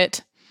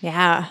 Poppet.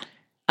 Yeah.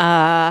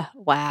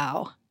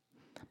 Wow.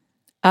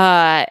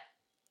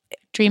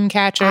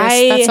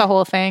 Dreamcatchers. That's the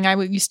whole thing I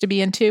used to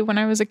be into when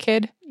I was a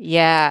kid.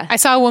 Yeah. I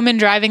saw a woman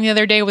driving the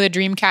other day with a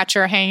dream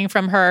catcher hanging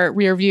from her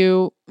rear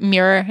view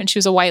mirror, and she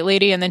was a white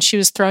lady, and then she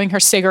was throwing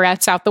her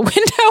cigarettes out the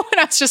window, and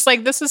I was just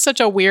like, this is such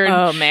a weird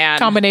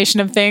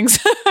combination of things.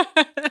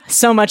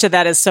 So much of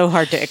that is so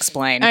hard to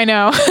explain. I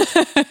know.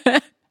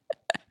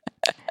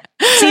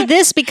 See,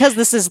 because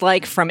this is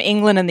like from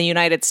England and the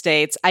United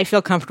States, I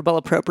feel comfortable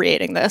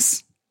appropriating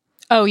this.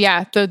 Oh,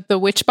 yeah. The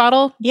witch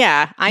bottle?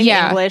 Yeah. I'm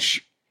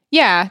English.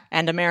 Yeah.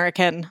 And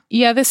American.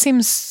 Yeah, this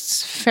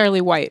seems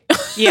fairly white.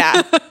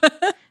 Yeah.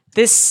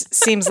 This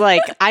seems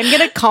like I'm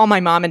going to call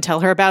my mom and tell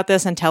her about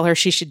this and tell her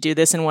she should do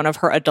this in one of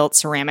her adult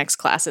ceramics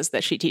classes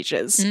that she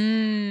teaches.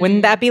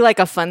 Wouldn't that be like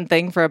a fun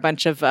thing for a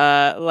bunch of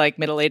like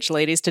middle-aged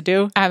ladies to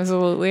do?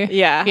 Absolutely.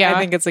 Yeah. I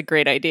think it's a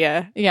great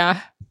idea.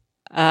 Yeah.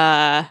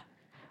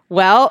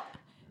 Well,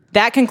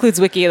 that concludes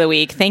Wiki of the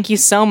Week. Thank you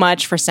so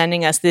much for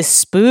sending us this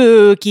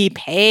spooky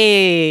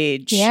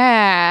page.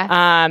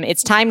 Yeah.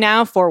 It's time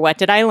now for What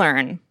Did I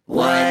Learn?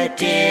 What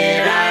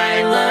did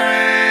I learn?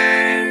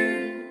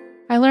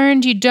 I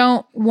learned you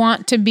don't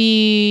want to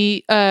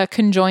be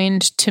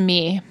conjoined to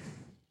me.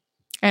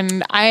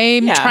 And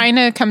I'm trying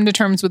to come to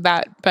terms with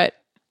that, but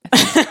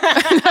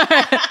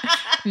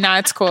no,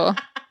 it's cool.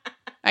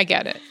 I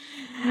get it.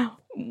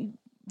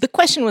 The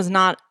question was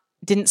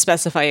didn't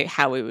specify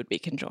how we would be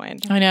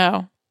conjoined. I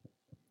know.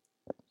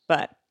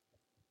 But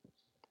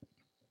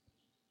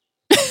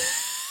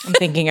I'm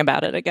thinking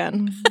about it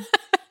again.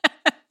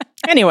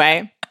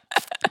 Anyway.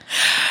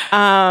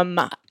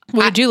 What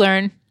did you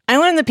learn? I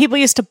learned that people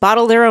used to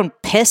bottle their own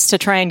piss to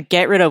try and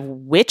get rid of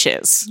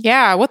witches.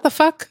 Yeah, what the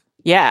fuck?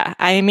 Yeah,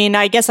 I mean,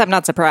 I guess I'm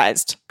not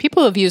surprised.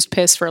 People have used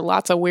piss for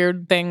lots of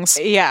weird things.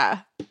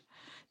 Yeah,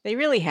 they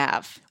really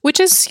have. Which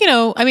is,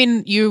 I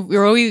mean, you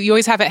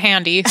always have it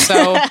handy,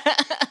 so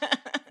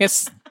I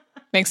guess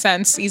makes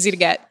sense. Easy to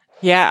get.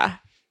 Yeah.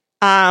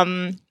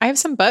 I have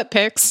some butt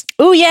pics.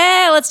 Oh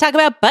yeah, let's talk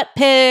about butt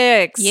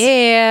pics.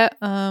 Yeah.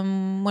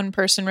 One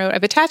person wrote,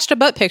 I've attached a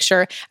butt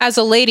picture. As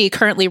a lady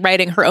currently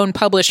writing her own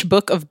published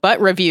book of butt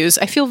reviews,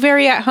 I feel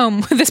very at home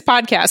with this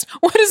podcast.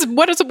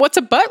 What's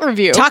a butt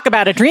review? Talk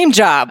about a dream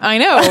job. I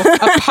know.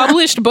 A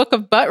published book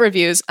of butt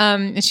reviews.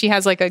 She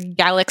has like a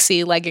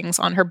Galaxy leggings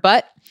on her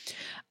butt.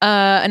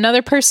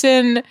 Another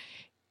person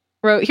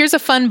wrote, here's a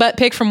fun butt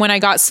pic from when I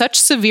got such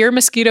severe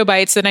mosquito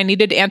bites that I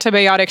needed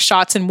antibiotic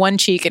shots in one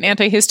cheek and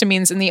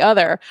antihistamines in the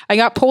other. I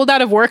got pulled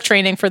out of work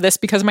training for this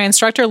because my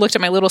instructor looked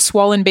at my little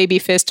swollen baby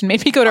fist and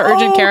made me go to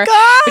urgent care.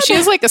 God. But she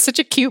has like such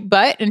a cute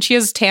butt and she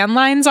has tan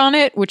lines on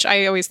it, which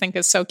I always think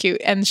is so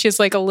cute. And she has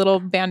like a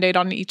little Band-Aid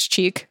on each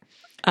cheek.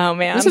 Oh,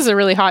 man. This is a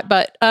really hot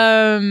butt.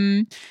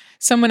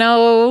 Someone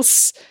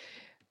else...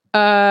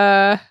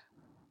 my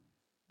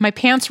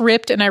pants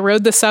ripped and I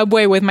rode the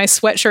subway with my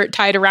sweatshirt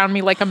tied around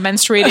me like a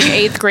menstruating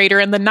 8th grader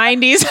in the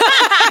 90s.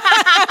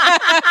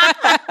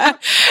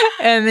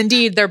 And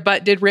indeed, their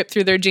butt did rip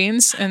through their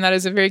jeans. And that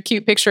is a very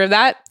cute picture of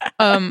that.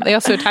 They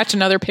also attached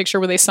another picture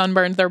where they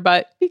sunburned their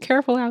butt. Be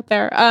careful out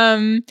there.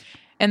 And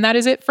that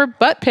is it for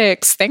butt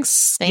pics.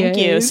 Thanks. Thank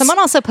you. Someone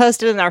also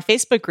posted in our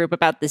Facebook group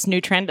about this new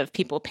trend of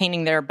people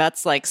painting their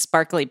butts like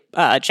sparkly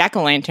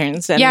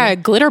jack-o'-lanterns. And yeah,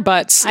 glitter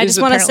butts. I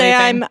just want to say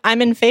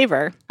I'm in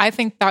favor. I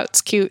think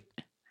that's cute.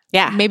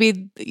 Yeah.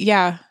 Maybe,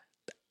 yeah.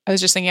 I was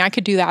just thinking I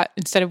could do that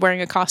instead of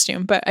wearing a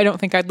costume, but I don't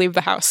think I'd leave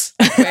the house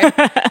that way.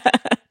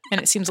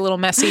 And it seems a little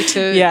messy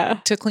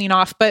to clean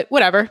off, but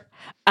whatever.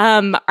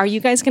 Are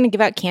you guys going to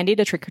give out candy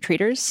to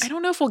trick-or-treaters? I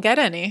don't know if we'll get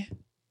any.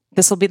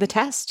 This will be the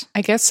test.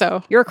 I guess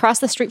so. You're across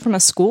the street from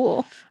a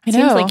school. I know.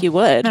 Seems like you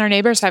would. And our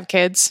neighbors have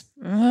kids.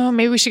 Oh,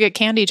 maybe we should get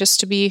candy just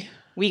to be...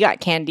 We got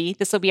candy.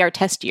 This will be our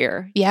test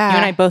year. Yeah. You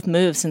and I both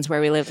moved since where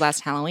we lived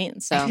last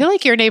Halloween. So I feel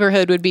like your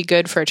neighborhood would be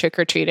good for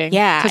trick-or-treating.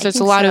 Yeah, because there's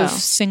a lot of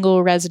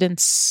single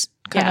residence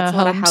kind of a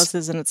lot of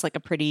houses and it's like a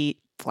pretty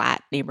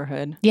flat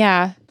neighborhood.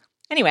 Yeah.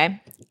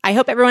 Anyway, I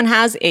hope everyone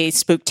has a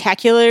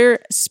spooktacular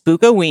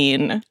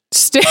Spookoween.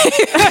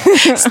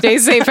 Stay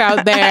safe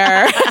out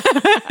there.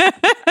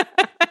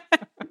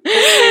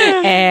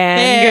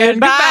 and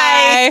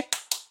goodbye.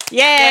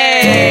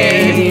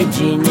 Yay! Baby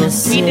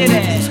geniuses, we did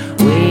it.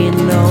 We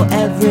know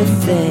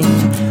everything.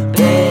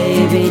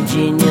 Baby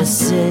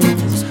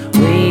geniuses,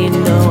 we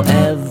know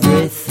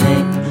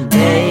everything.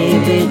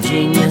 Baby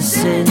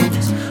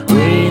geniuses,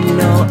 we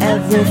know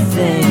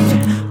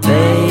everything.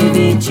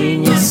 Baby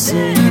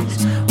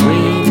geniuses,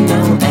 we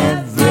know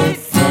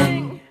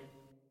everything.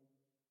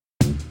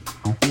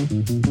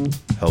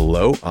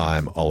 Hello,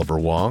 I'm Oliver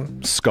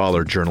Wong,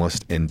 scholar,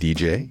 journalist, and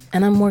DJ.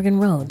 And I'm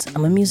Morgan Rhodes.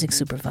 I'm a music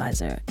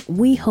supervisor.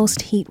 We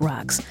host Heat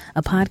Rocks,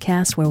 a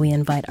podcast where we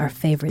invite our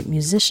favorite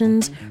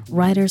musicians,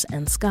 writers,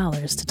 and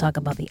scholars to talk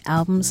about the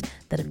albums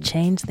that have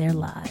changed their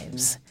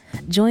lives.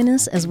 Join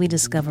us as we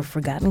discover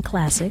forgotten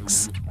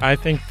classics. I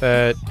think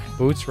that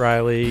Boots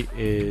Riley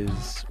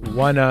is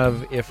one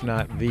of, if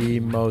not the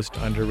most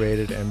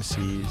underrated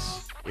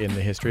MCs in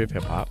the history of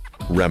hip-hop.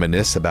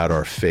 Reminisce about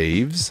our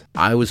faves.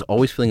 I was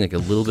always feeling like a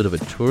little bit of a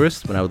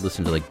tourist when I would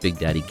listen to like Big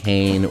Daddy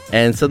Kane.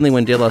 And suddenly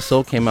when De La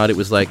Soul came out, it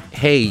was like,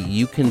 hey,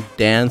 you can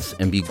dance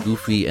and be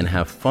goofy and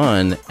have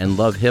fun and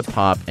love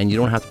hip-hop, and you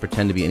don't have to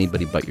pretend to be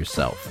anybody but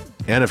yourself.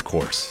 And of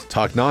course,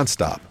 talk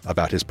nonstop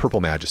about His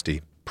Purple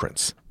Majesty,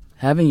 Prince.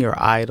 Having your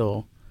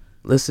idol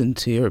listen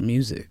to your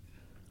music,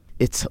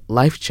 it's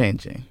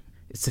life-changing.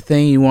 It's the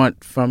thing you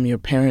want from your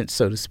parents,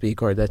 so to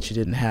speak, or that you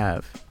didn't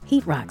have.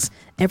 Heat Rocks,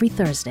 every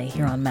Thursday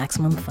here on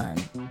Maximum Fun.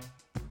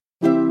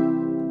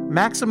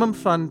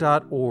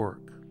 MaximumFun.org.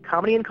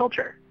 Comedy and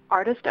culture.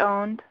 Artist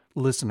owned.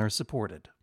 Listener supported.